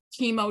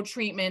 chemo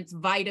treatments,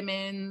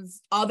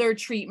 vitamins, other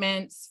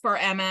treatments for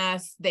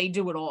MS, they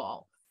do it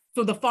all.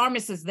 So the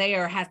pharmacist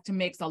there has to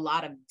mix a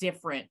lot of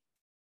different,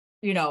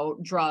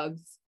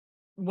 drugs,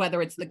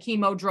 whether it's the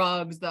chemo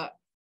drugs, the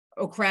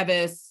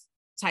Ocrevus,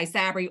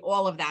 Tysabri,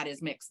 all of that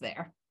is mixed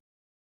there.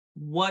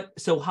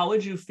 So how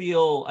would you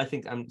feel? I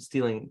think I'm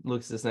stealing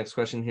Lucas's next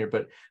question here,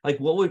 but like,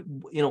 what would,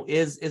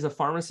 is a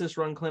pharmacist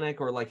run clinic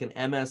or like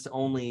an MS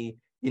only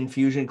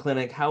infusion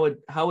clinic? How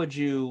would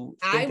you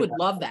think I would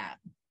love that.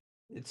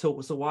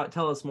 So why,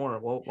 tell us more.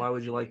 Well, why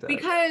would you like that?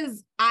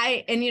 Because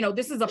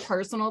this is a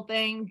personal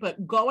thing,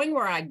 but going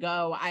where I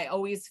go, I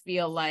always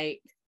feel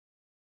like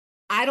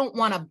I don't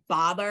want to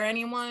bother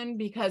anyone,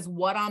 because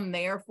what I'm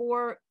there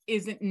for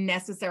isn't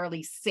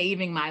necessarily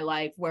saving my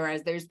life.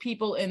 Whereas there's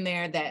people in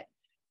there that,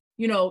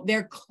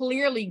 they're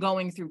clearly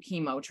going through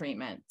chemo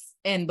treatments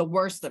and the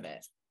worst of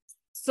it.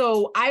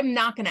 So I'm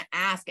not going to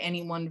ask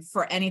anyone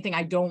for anything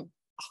I don't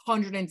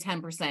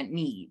 110%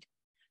 need,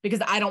 because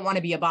I don't want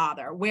to be a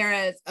bother.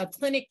 Whereas a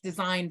clinic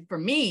designed for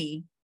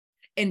me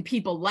and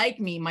people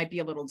like me might be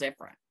a little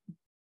different.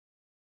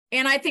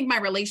 And I think my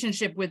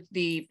relationship with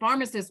the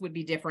pharmacist would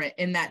be different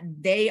in that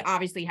they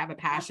obviously have a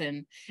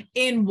passion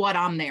in what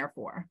I'm there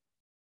for.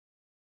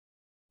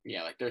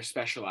 Yeah, like they're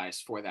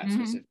specialized for that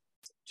specific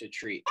to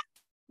treat,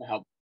 to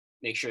help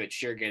make sure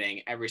that you're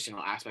getting every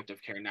single aspect of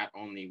care, not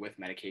only with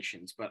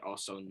medications, but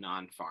also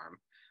non-pharm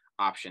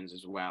options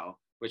as well,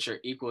 which are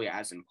equally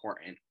as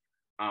important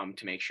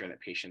to make sure that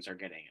patients are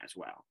getting as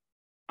well,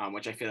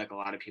 which I feel like a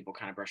lot of people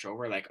kind of brush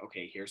over, like,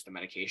 okay, here's the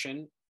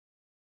medication,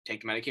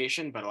 take the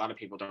medication, but a lot of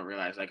people don't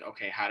realize, like,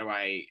 okay, how do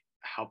I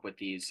help with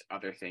these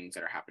other things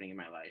that are happening in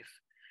my life?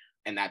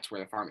 And that's where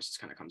the pharmacist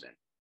kind of comes in.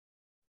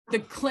 The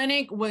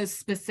clinic was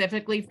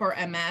specifically for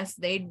MS.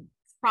 They'd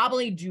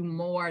probably do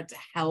more to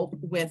help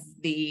with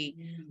the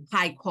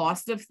high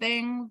cost of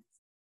things,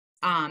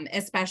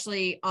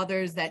 especially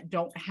others that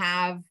don't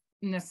have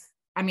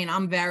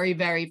I'm very,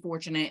 very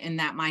fortunate in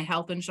that my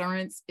health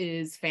insurance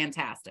is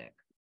fantastic.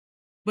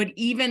 But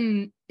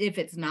even if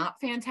it's not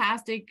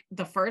fantastic,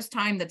 the first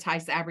time the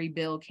Tysabri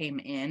bill came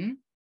in,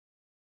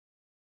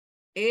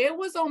 it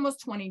was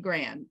almost 20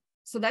 grand.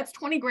 So that's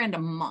 20 grand a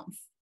month.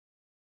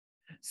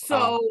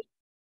 So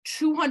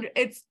 200,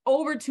 it's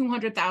over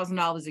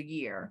 $200,000 a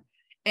year.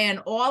 And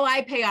all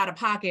I pay out of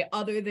pocket,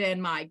 other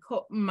than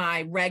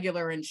my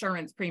regular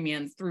insurance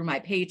premiums through my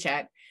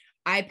paycheck,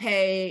 I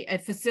pay a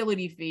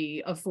facility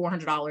fee of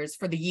 $400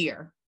 for the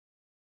year.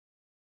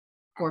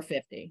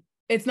 $450.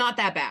 It's not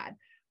that bad.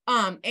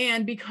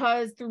 And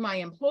because through my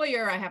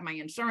employer, I have my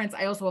insurance,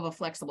 I also have a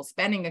flexible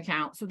spending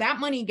account. So that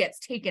money gets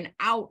taken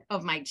out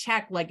of my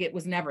check like it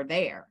was never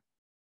there.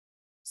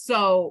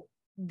 So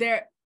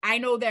I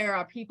know there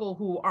are people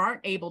who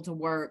aren't able to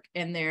work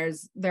and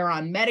they're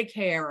on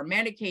Medicare or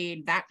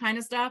Medicaid, that kind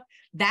of stuff.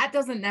 That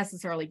doesn't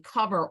necessarily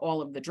cover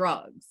all of the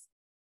drugs.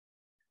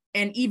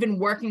 And even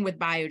working with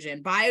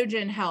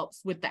Biogen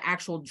helps with the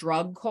actual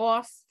drug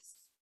costs,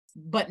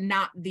 but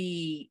not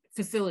the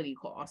facility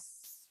costs.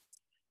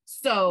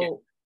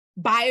 So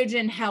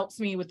Biogen helps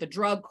me with the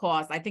drug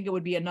costs. I think it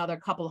would be another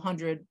couple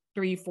hundred,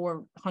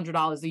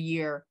 $300-$400 a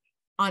year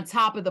on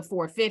top of the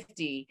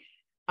 $450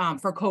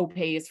 for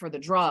co-pays for the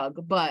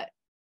drug, but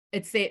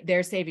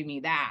they're saving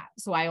me that.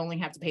 So I only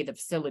have to pay the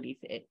facility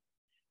fee.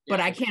 But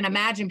I can't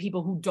imagine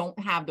people who don't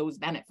have those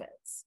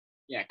benefits.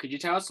 Yeah, could you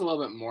tell us a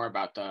little bit more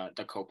about the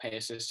copay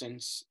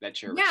assistance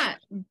that you're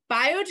receiving?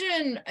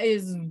 Biogen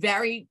is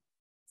very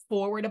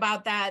forward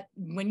about that.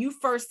 When you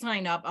first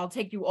sign up, I'll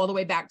take you all the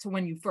way back to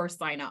when you first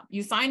sign up.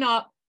 You sign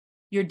up,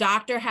 your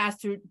doctor has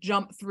to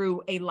jump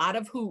through a lot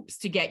of hoops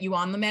to get you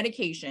on the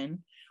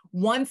medication.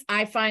 Once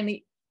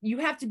you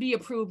have to be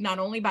approved not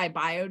only by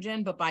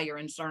Biogen, but by your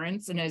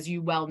insurance. And as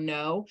you well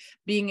know,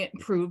 being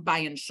approved by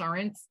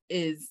insurance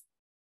is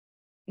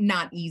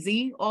not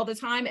easy all the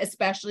time,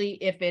 especially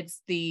if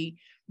it's the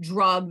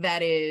drug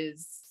that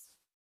is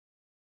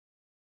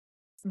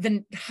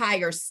the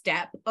higher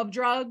step of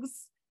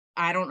drugs.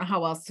 I don't know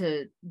how else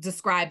to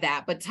describe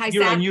that, but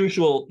You're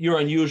unusual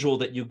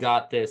that you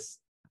got this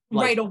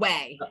right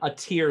away. A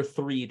tier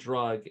 3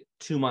 drug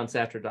 2 months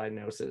after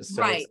diagnosis.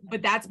 So right.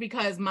 But that's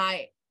because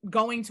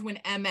going to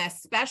an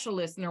MS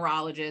specialist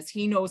neurologist,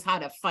 he knows how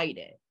to fight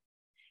it.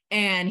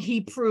 And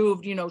he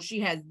proved, she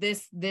has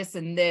this,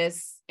 and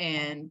this,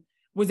 and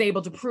was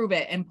able to prove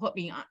it and put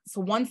me on.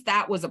 So once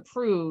that was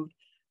approved,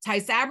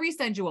 Tysabri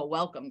sends you a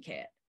welcome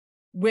kit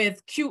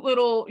with cute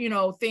little,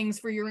 things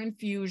for your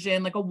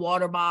infusion, like a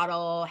water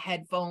bottle,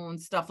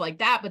 headphones, stuff like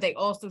that. But they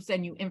also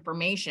send you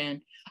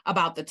information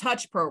about the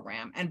Touch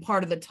program. And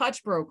part of the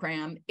Touch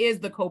program is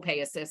the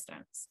copay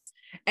assistance.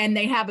 And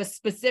they have a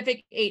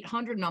specific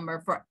 800 number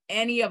for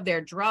any of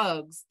their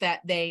drugs that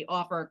they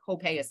offer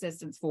copay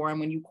assistance for. And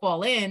when you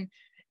call in,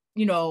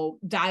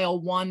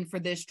 dial 1 for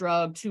this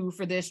drug, 2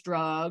 for this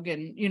drug,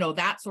 and,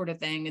 that sort of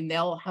thing. And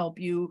they'll help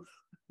you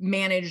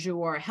manage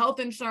your health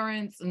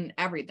insurance and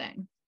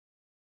everything.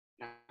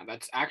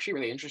 That's actually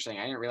really interesting.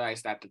 I didn't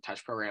realize that the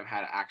Touch program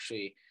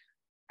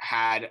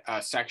had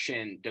a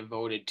section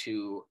devoted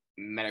to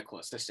medical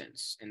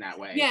assistance in that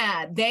way.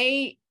 Yeah,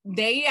 they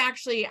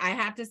actually, I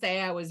have to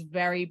say, I was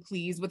very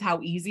pleased with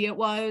how easy it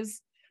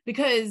was,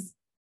 because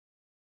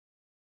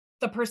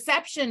the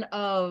perception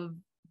of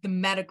the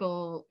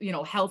medical,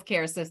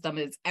 healthcare system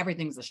is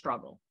everything's a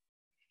struggle.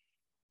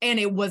 And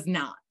it was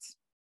not.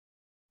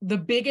 The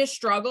biggest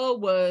struggle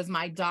was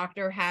my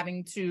doctor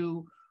having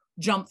to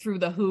jump through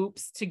the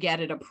hoops to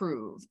get it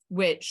approved,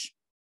 which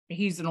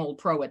he's an old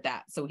pro at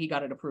that. So he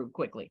got it approved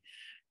quickly.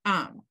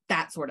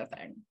 That sort of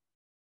thing.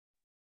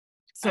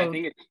 So I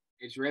think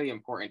it's really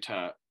important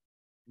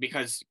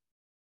because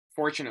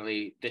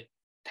fortunately the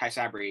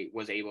Tysabri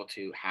was able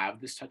to have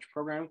this Touch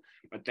program,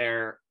 but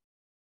there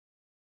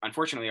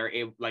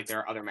unfortunately there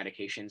are other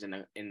medications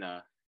in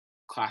the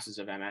classes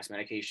of MS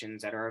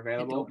medications that are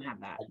available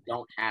that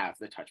don't have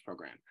the Touch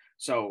program.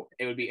 So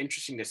it would be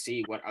interesting to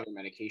see what other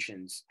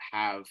medications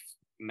have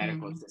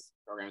medical assistance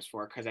programs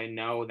for, because I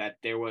know that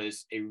there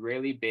was a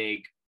really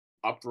big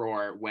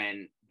uproar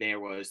when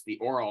there was the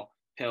oral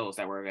pills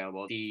that were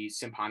available, the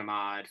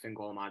Simponimod,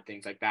 Fingolimod,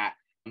 things like that.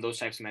 Those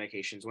types of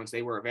medications, once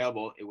they were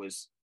available, it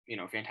was,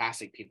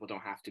 fantastic. People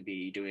don't have to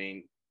be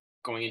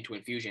going into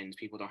infusions.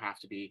 People don't have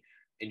to be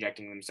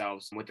injecting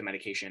themselves with the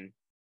medication.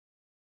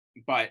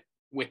 But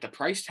with the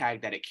price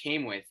tag that it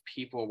came with,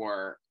 people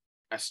were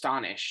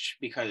astonished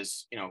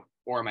because,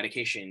 oral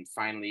medication,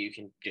 finally you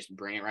can just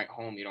bring it right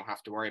home. You don't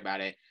have to worry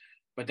about it.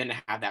 But then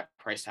to have that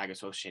price tag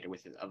associated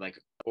with it of like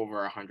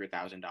over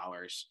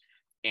 $100,000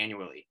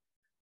 annually,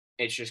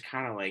 it's just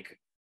kind of like,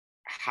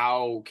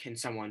 how can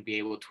someone be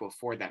able to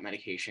afford that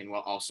medication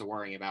while also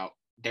worrying about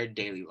their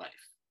daily life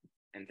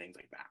and things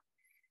like that?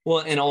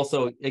 Well, and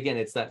also, again,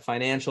 it's that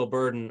financial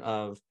burden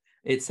of,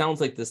 it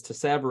sounds like this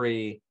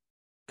Tysabri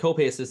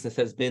copay assistance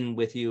has been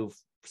with you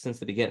since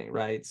the beginning,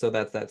 right? So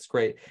that's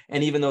great.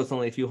 And even though it's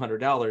only a few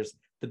 $100s,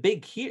 the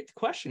big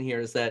question here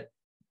is that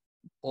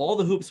all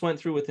the hoops went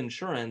through with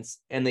insurance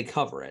and they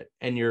cover it,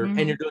 and you're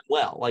doing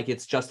well. Like,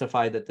 it's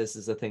justified that this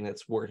is a thing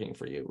that's working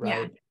for you,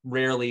 right? Yeah.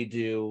 Rarely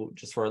do,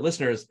 just for our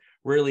listeners,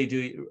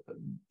 the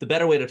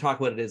better way to talk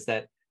about it is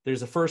that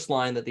there's a first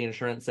line that the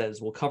insurance says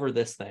we'll cover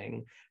this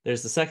thing.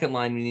 There's the second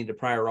line, we need to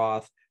prior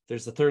auth.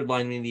 There's the third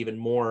line, we need even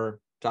more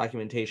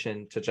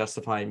documentation to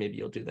justify maybe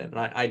you'll do that. And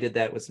I did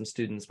that with some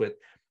students with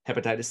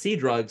hepatitis C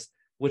drugs,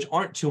 which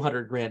aren't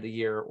 200 grand a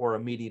year or a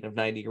median of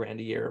 90 grand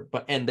a year,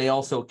 and they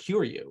also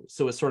cure you.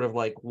 So it's sort of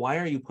like, why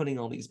are you putting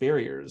all these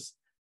barriers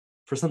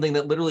for something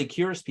that literally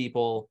cures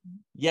people?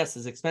 Yes,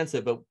 is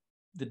expensive, but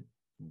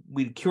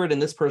we cure it in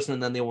this person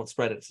and then they won't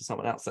spread it to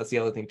someone else. That's the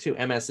other thing too.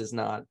 MS is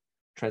not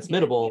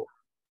transmittable. Yeah.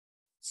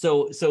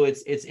 So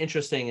it's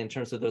interesting in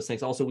terms of those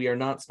things. Also, we are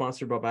not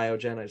sponsored by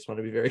Biogen. I just want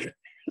to be very clear.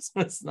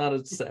 It's not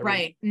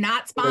right.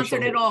 Not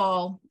sponsored at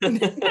all.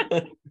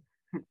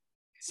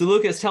 So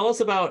Lucas, tell us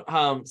about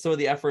some of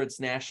the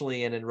efforts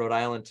nationally and in Rhode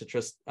Island to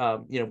just,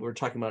 we're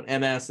talking about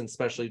MS and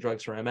specialty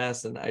drugs for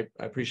MS, and I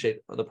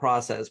appreciate the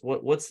process.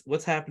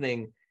 What's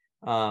happening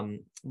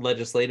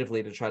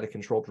legislatively to try to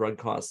control drug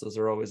costs? Those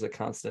are always a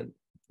constant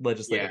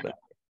legislative battle.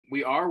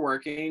 We are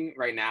working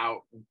right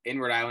now in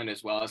Rhode Island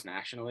as well as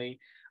nationally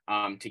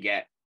to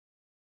get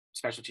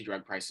specialty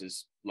drug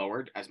prices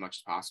lowered as much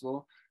as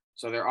possible.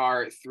 So there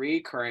are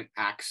 3 current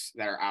acts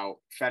that are out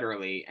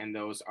federally, and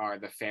those are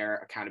the Fair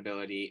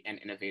Accountability and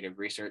Innovative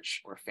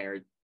Research, or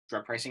Fair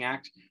Drug Pricing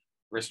Act,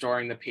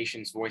 Restoring the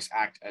Patient's Voice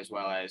Act, as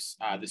well as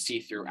the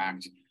See-Through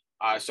Act.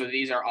 So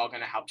these are all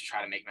going to help to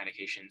try to make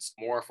medications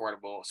more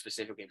affordable,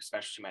 specifically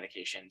specialty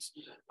medications,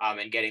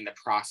 and getting the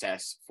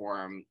process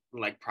for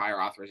like prior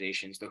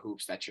authorizations, the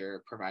hoops that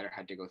your provider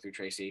had to go through,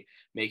 Tracie,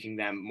 making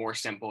them more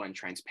simple and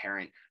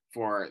transparent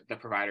for the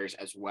providers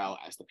as well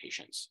as the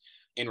patients.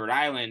 In Rhode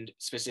Island,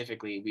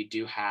 specifically, we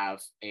do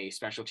have a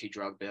specialty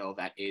drug bill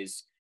that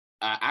is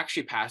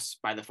actually passed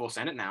by the full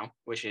Senate now,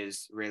 which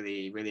is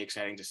really, really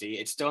exciting to see.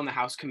 It's still in the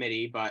House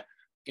committee, but,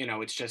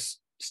 it's just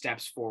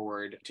steps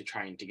forward to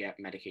trying to get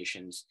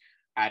medications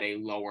at a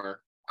lower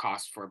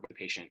cost for the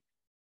patient.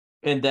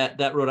 And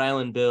that Rhode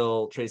Island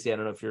bill, Tracie, I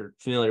don't know if you're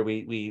familiar,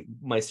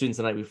 my students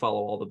and I, we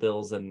follow all the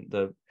bills, and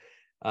the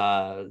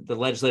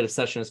legislative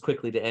session is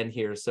quickly to end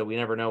here, so we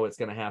never know what's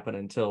going to happen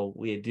until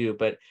we do.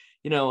 But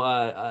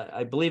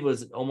I believe it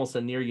was almost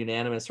a near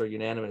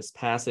unanimous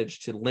passage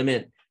to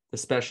limit the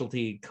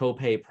specialty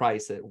copay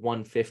price at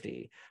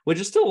 $150, which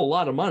is still a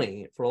lot of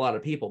money for a lot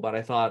of people. But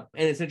I thought,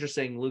 and it's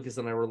interesting, Lucas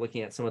and I were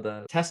looking at some of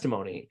the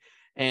testimony,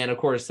 and of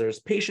course there's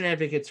patient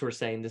advocates who are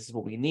saying this is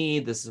what we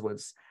need, this is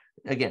what's,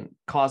 again,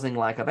 causing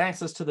lack of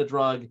access to the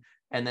drug.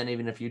 And then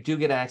even if you do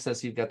get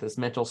access, you've got this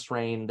mental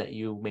strain that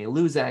you may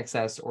lose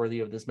access, or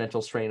you have this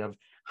mental strain of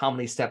how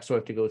many steps do I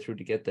have to go through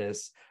to get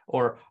this?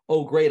 Or,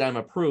 oh, great, I'm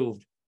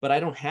approved, but I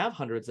don't have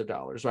hundreds of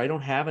dollars, or I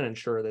don't have an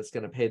insurer that's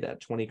going to pay that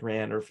 20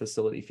 grand or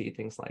facility fee,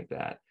 things like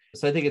that.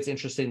 So I think it's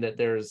interesting that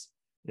there's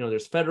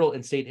federal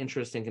and state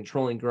interest in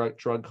controlling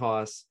drug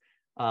costs.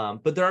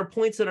 But there are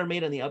points that are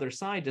made on the other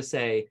side to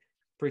say,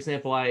 for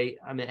example, I'm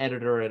an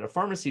editor at a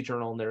pharmacy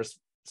journal, and there's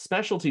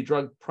specialty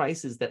drug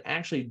prices that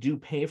actually do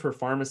pay for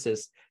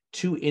pharmacists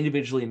to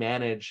individually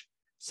manage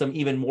some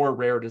even more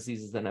rare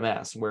diseases than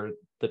MS, where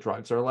the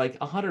drugs are like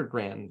 100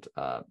 grand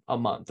a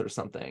month or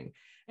something.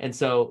 And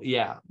so,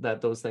 yeah,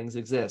 that those things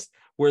exist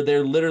where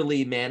they're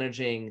literally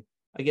managing,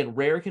 again,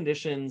 rare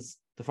conditions.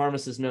 The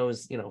pharmacist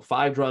knows,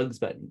 5 drugs,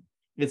 but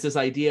it's this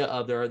idea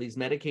of there are these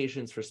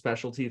medications for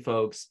specialty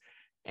folks,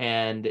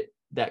 and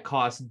that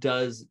cost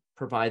does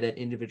provide that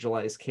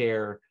individualized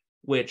care,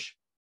 which,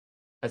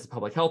 as a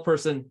public health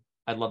person,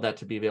 I'd love that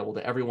to be available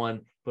to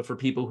everyone. But for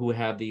people who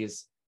have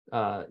these,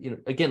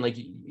 again, like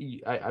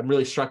I'm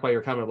really struck by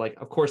your comment,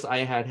 like, of course I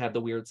had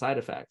the weird side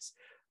effects.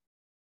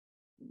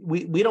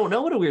 We don't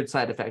know what a weird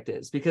side effect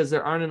is because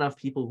there aren't enough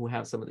people who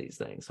have some of these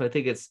things. So I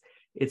think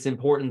it's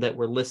important that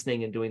we're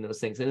listening and doing those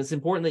things. And it's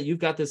important that you've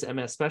got this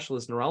MS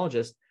specialist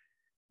neurologist.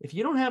 If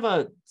you don't have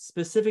a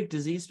specific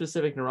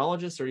disease-specific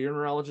neurologist, or your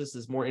neurologist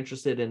is more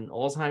interested in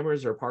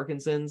Alzheimer's or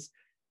Parkinson's,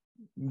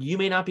 you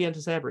may not be into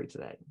Sabri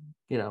today,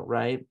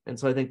 right? And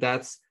so I think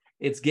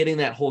it's getting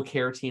that whole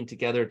care team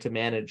together to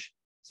manage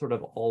sort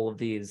of all of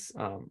these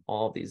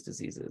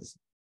diseases.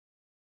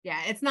 Yeah,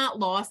 it's not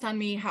lost on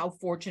me how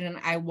fortunate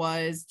I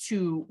was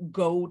to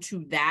go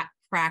to that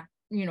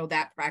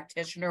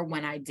practitioner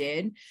when I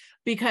did,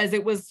 because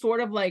it was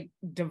sort of like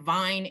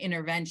divine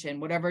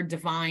intervention, whatever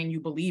divine you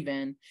believe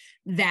in,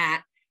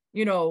 that,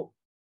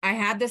 I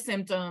had the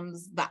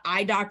symptoms, the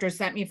eye doctor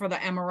sent me for the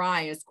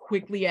MRI as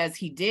quickly as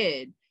he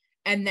did.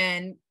 And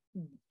then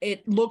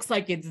it looks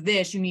like it's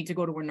this, you need to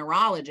go to a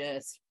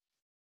neurologist.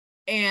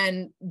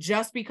 And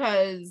just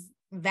because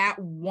that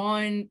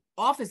one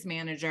office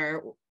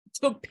manager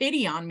took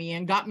pity on me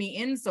and got me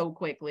in so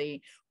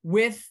quickly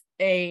with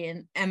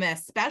an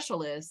MS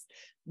specialist,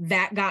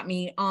 that got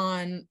me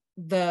on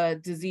the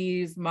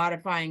disease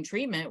modifying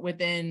treatment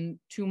within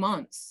 2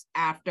 months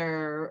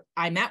after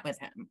I met with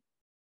him.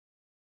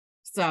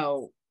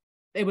 So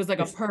it was like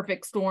a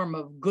perfect storm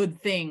of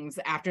good things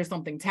after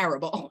something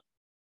terrible.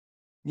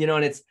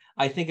 And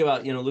I think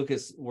about,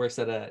 Lucas works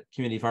at a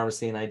community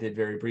pharmacy, and I did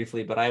very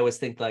briefly, but I always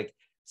think like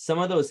some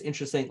of those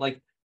interesting,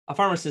 like a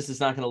pharmacist is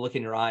not going to look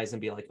in your eyes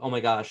and be like, oh my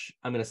gosh,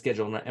 I'm going to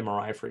schedule an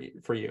MRI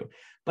for you.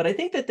 But I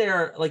think that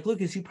there, like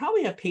Lucas, you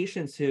probably have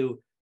patients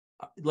who,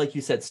 like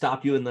you said,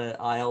 stop you in the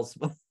aisles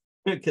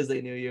because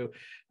they knew you.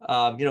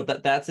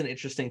 That's an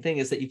interesting thing,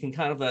 is that you can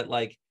kind of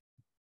like,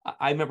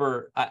 I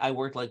remember I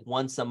worked like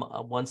once a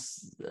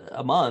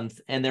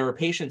month, and there were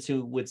patients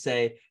who would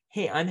say,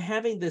 hey, I'm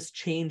having this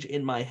change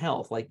in my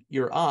health, like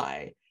your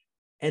eye.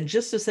 And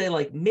just to say,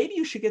 like, maybe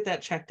you should get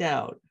that checked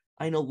out.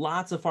 I know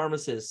lots of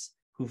pharmacists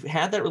who've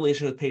had that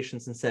relation with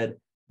patients and said,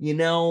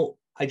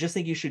 I just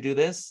think you should do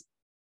this.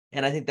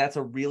 And I think that's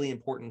a really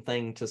important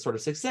thing to sort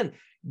of extend.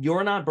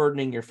 You're not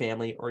burdening your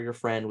family or your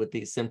friend with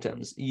these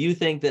symptoms. You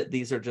think that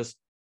these are just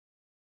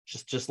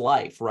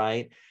life,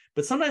 right?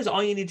 But sometimes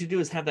all you need to do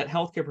is have that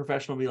healthcare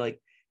professional be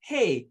like,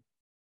 hey,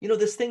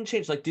 this thing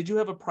changed. Like, did you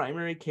have a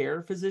primary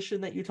care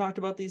physician that you talked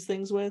about these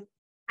things with?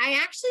 I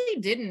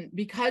actually didn't,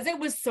 because it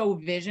was so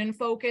vision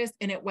focused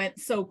and it went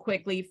so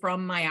quickly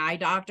from my eye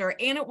doctor.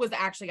 And it was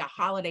actually a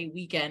holiday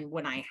weekend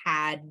when I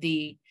had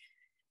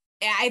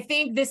I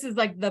think this is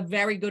like the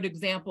very good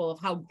example of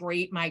how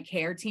great my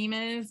care team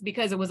is,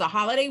 because it was a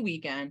holiday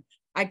weekend.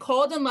 I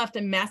called and left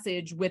a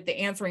message with the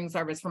answering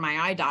service for my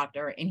eye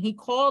doctor, and he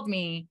called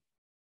me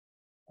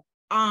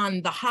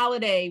on the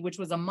holiday, which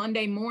was a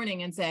Monday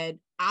morning, and said,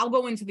 I'll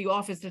go into the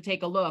office to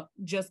take a look.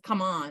 Just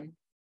come on.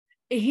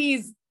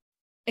 He's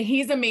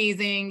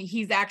amazing.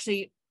 He's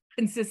actually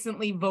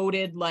consistently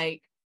voted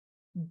like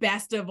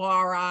best of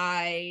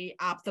RI,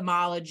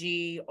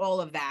 ophthalmology,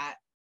 all of that.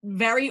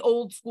 Very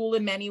old school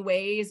in many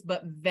ways,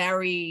 but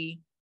very,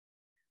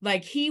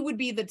 like, he would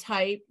be the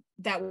type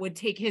that would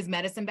take his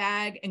medicine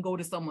bag and go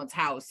to someone's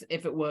house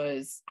if it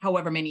was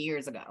however many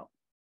years ago.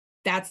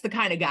 That's the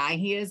kind of guy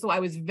he is. So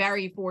I was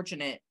very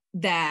fortunate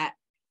that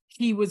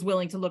he was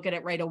willing to look at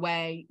it right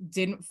away,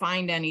 didn't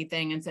find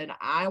anything, and said,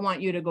 I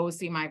want you to go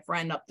see my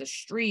friend up the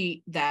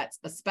street that's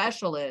a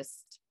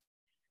specialist.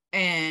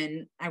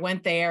 And I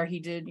went there. He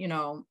did,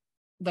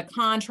 the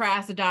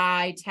contrast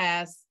dye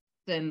test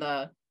and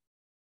the,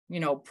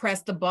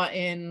 press the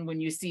button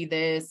when you see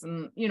this,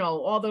 and,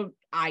 all the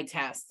eye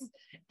tests.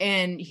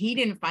 And he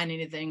didn't find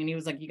anything. And he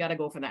was like, you got to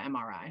go for the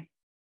MRI.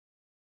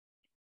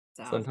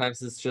 So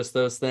sometimes it's just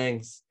those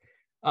things.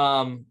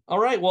 All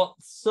right. Well,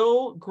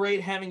 so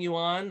great having you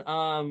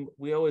on.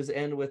 We always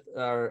end with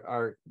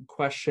our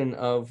question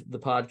of the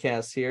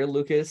podcast here.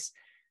 Lucas,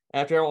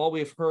 after all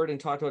we've heard and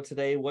talked about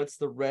today, what's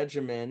the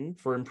regimen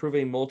for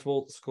improving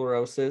multiple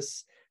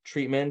sclerosis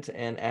treatment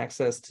and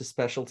access to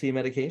specialty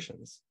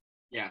medications?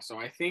 Yeah, so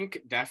I think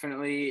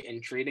definitely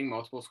in treating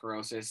multiple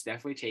sclerosis,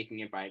 definitely taking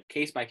it by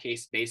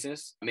case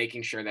basis,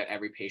 making sure that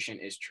every patient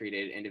is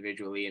treated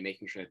individually and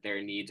making sure that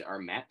their needs are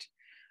met.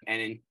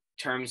 And in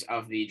terms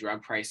of the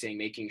drug pricing,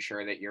 making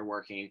sure that you're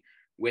working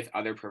with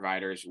other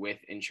providers, with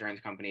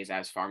insurance companies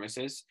as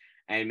pharmacists,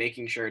 and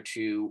making sure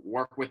to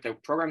work with the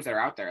programs that are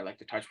out there, like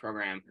the Touch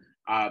program,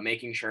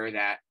 making sure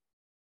that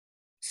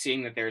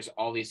seeing that there's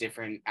all these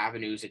different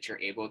avenues that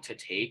you're able to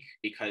take,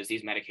 because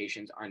these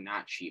medications are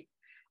not cheap.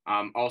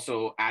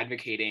 Also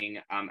advocating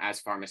as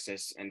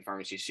pharmacists and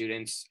pharmacy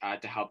students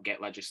to help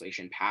get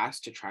legislation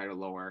passed to try to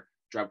lower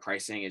drug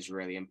pricing is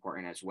really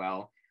important as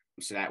well.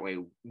 So that way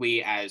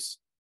we as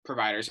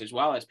providers as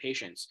well as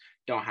patients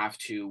don't have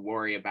to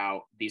worry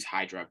about these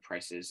high drug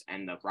prices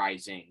and the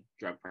rising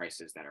drug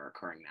prices that are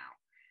occurring now.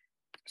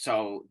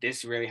 So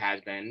this really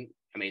has been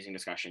amazing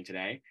discussion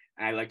today.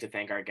 And I'd like to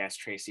thank our guest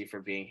Tracie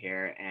for being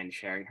here and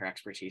sharing her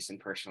expertise and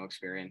personal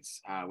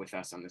experience with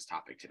us on this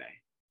topic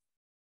today.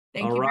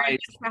 Thank you very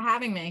much for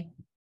having me.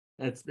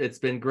 It's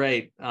been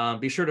great.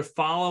 Be sure to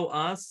follow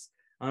us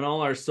on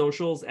all our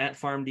socials at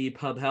PharmD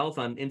Pub Health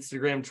on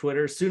Instagram,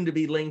 Twitter, soon to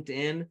be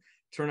LinkedIn.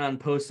 Turn on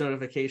post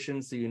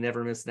notifications so you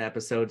never miss an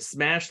episode.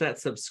 Smash that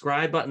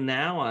subscribe button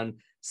now on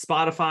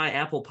Spotify,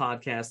 Apple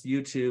Podcasts,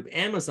 YouTube,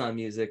 Amazon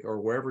Music, or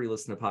wherever you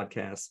listen to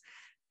podcasts.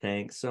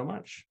 Thanks so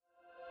much.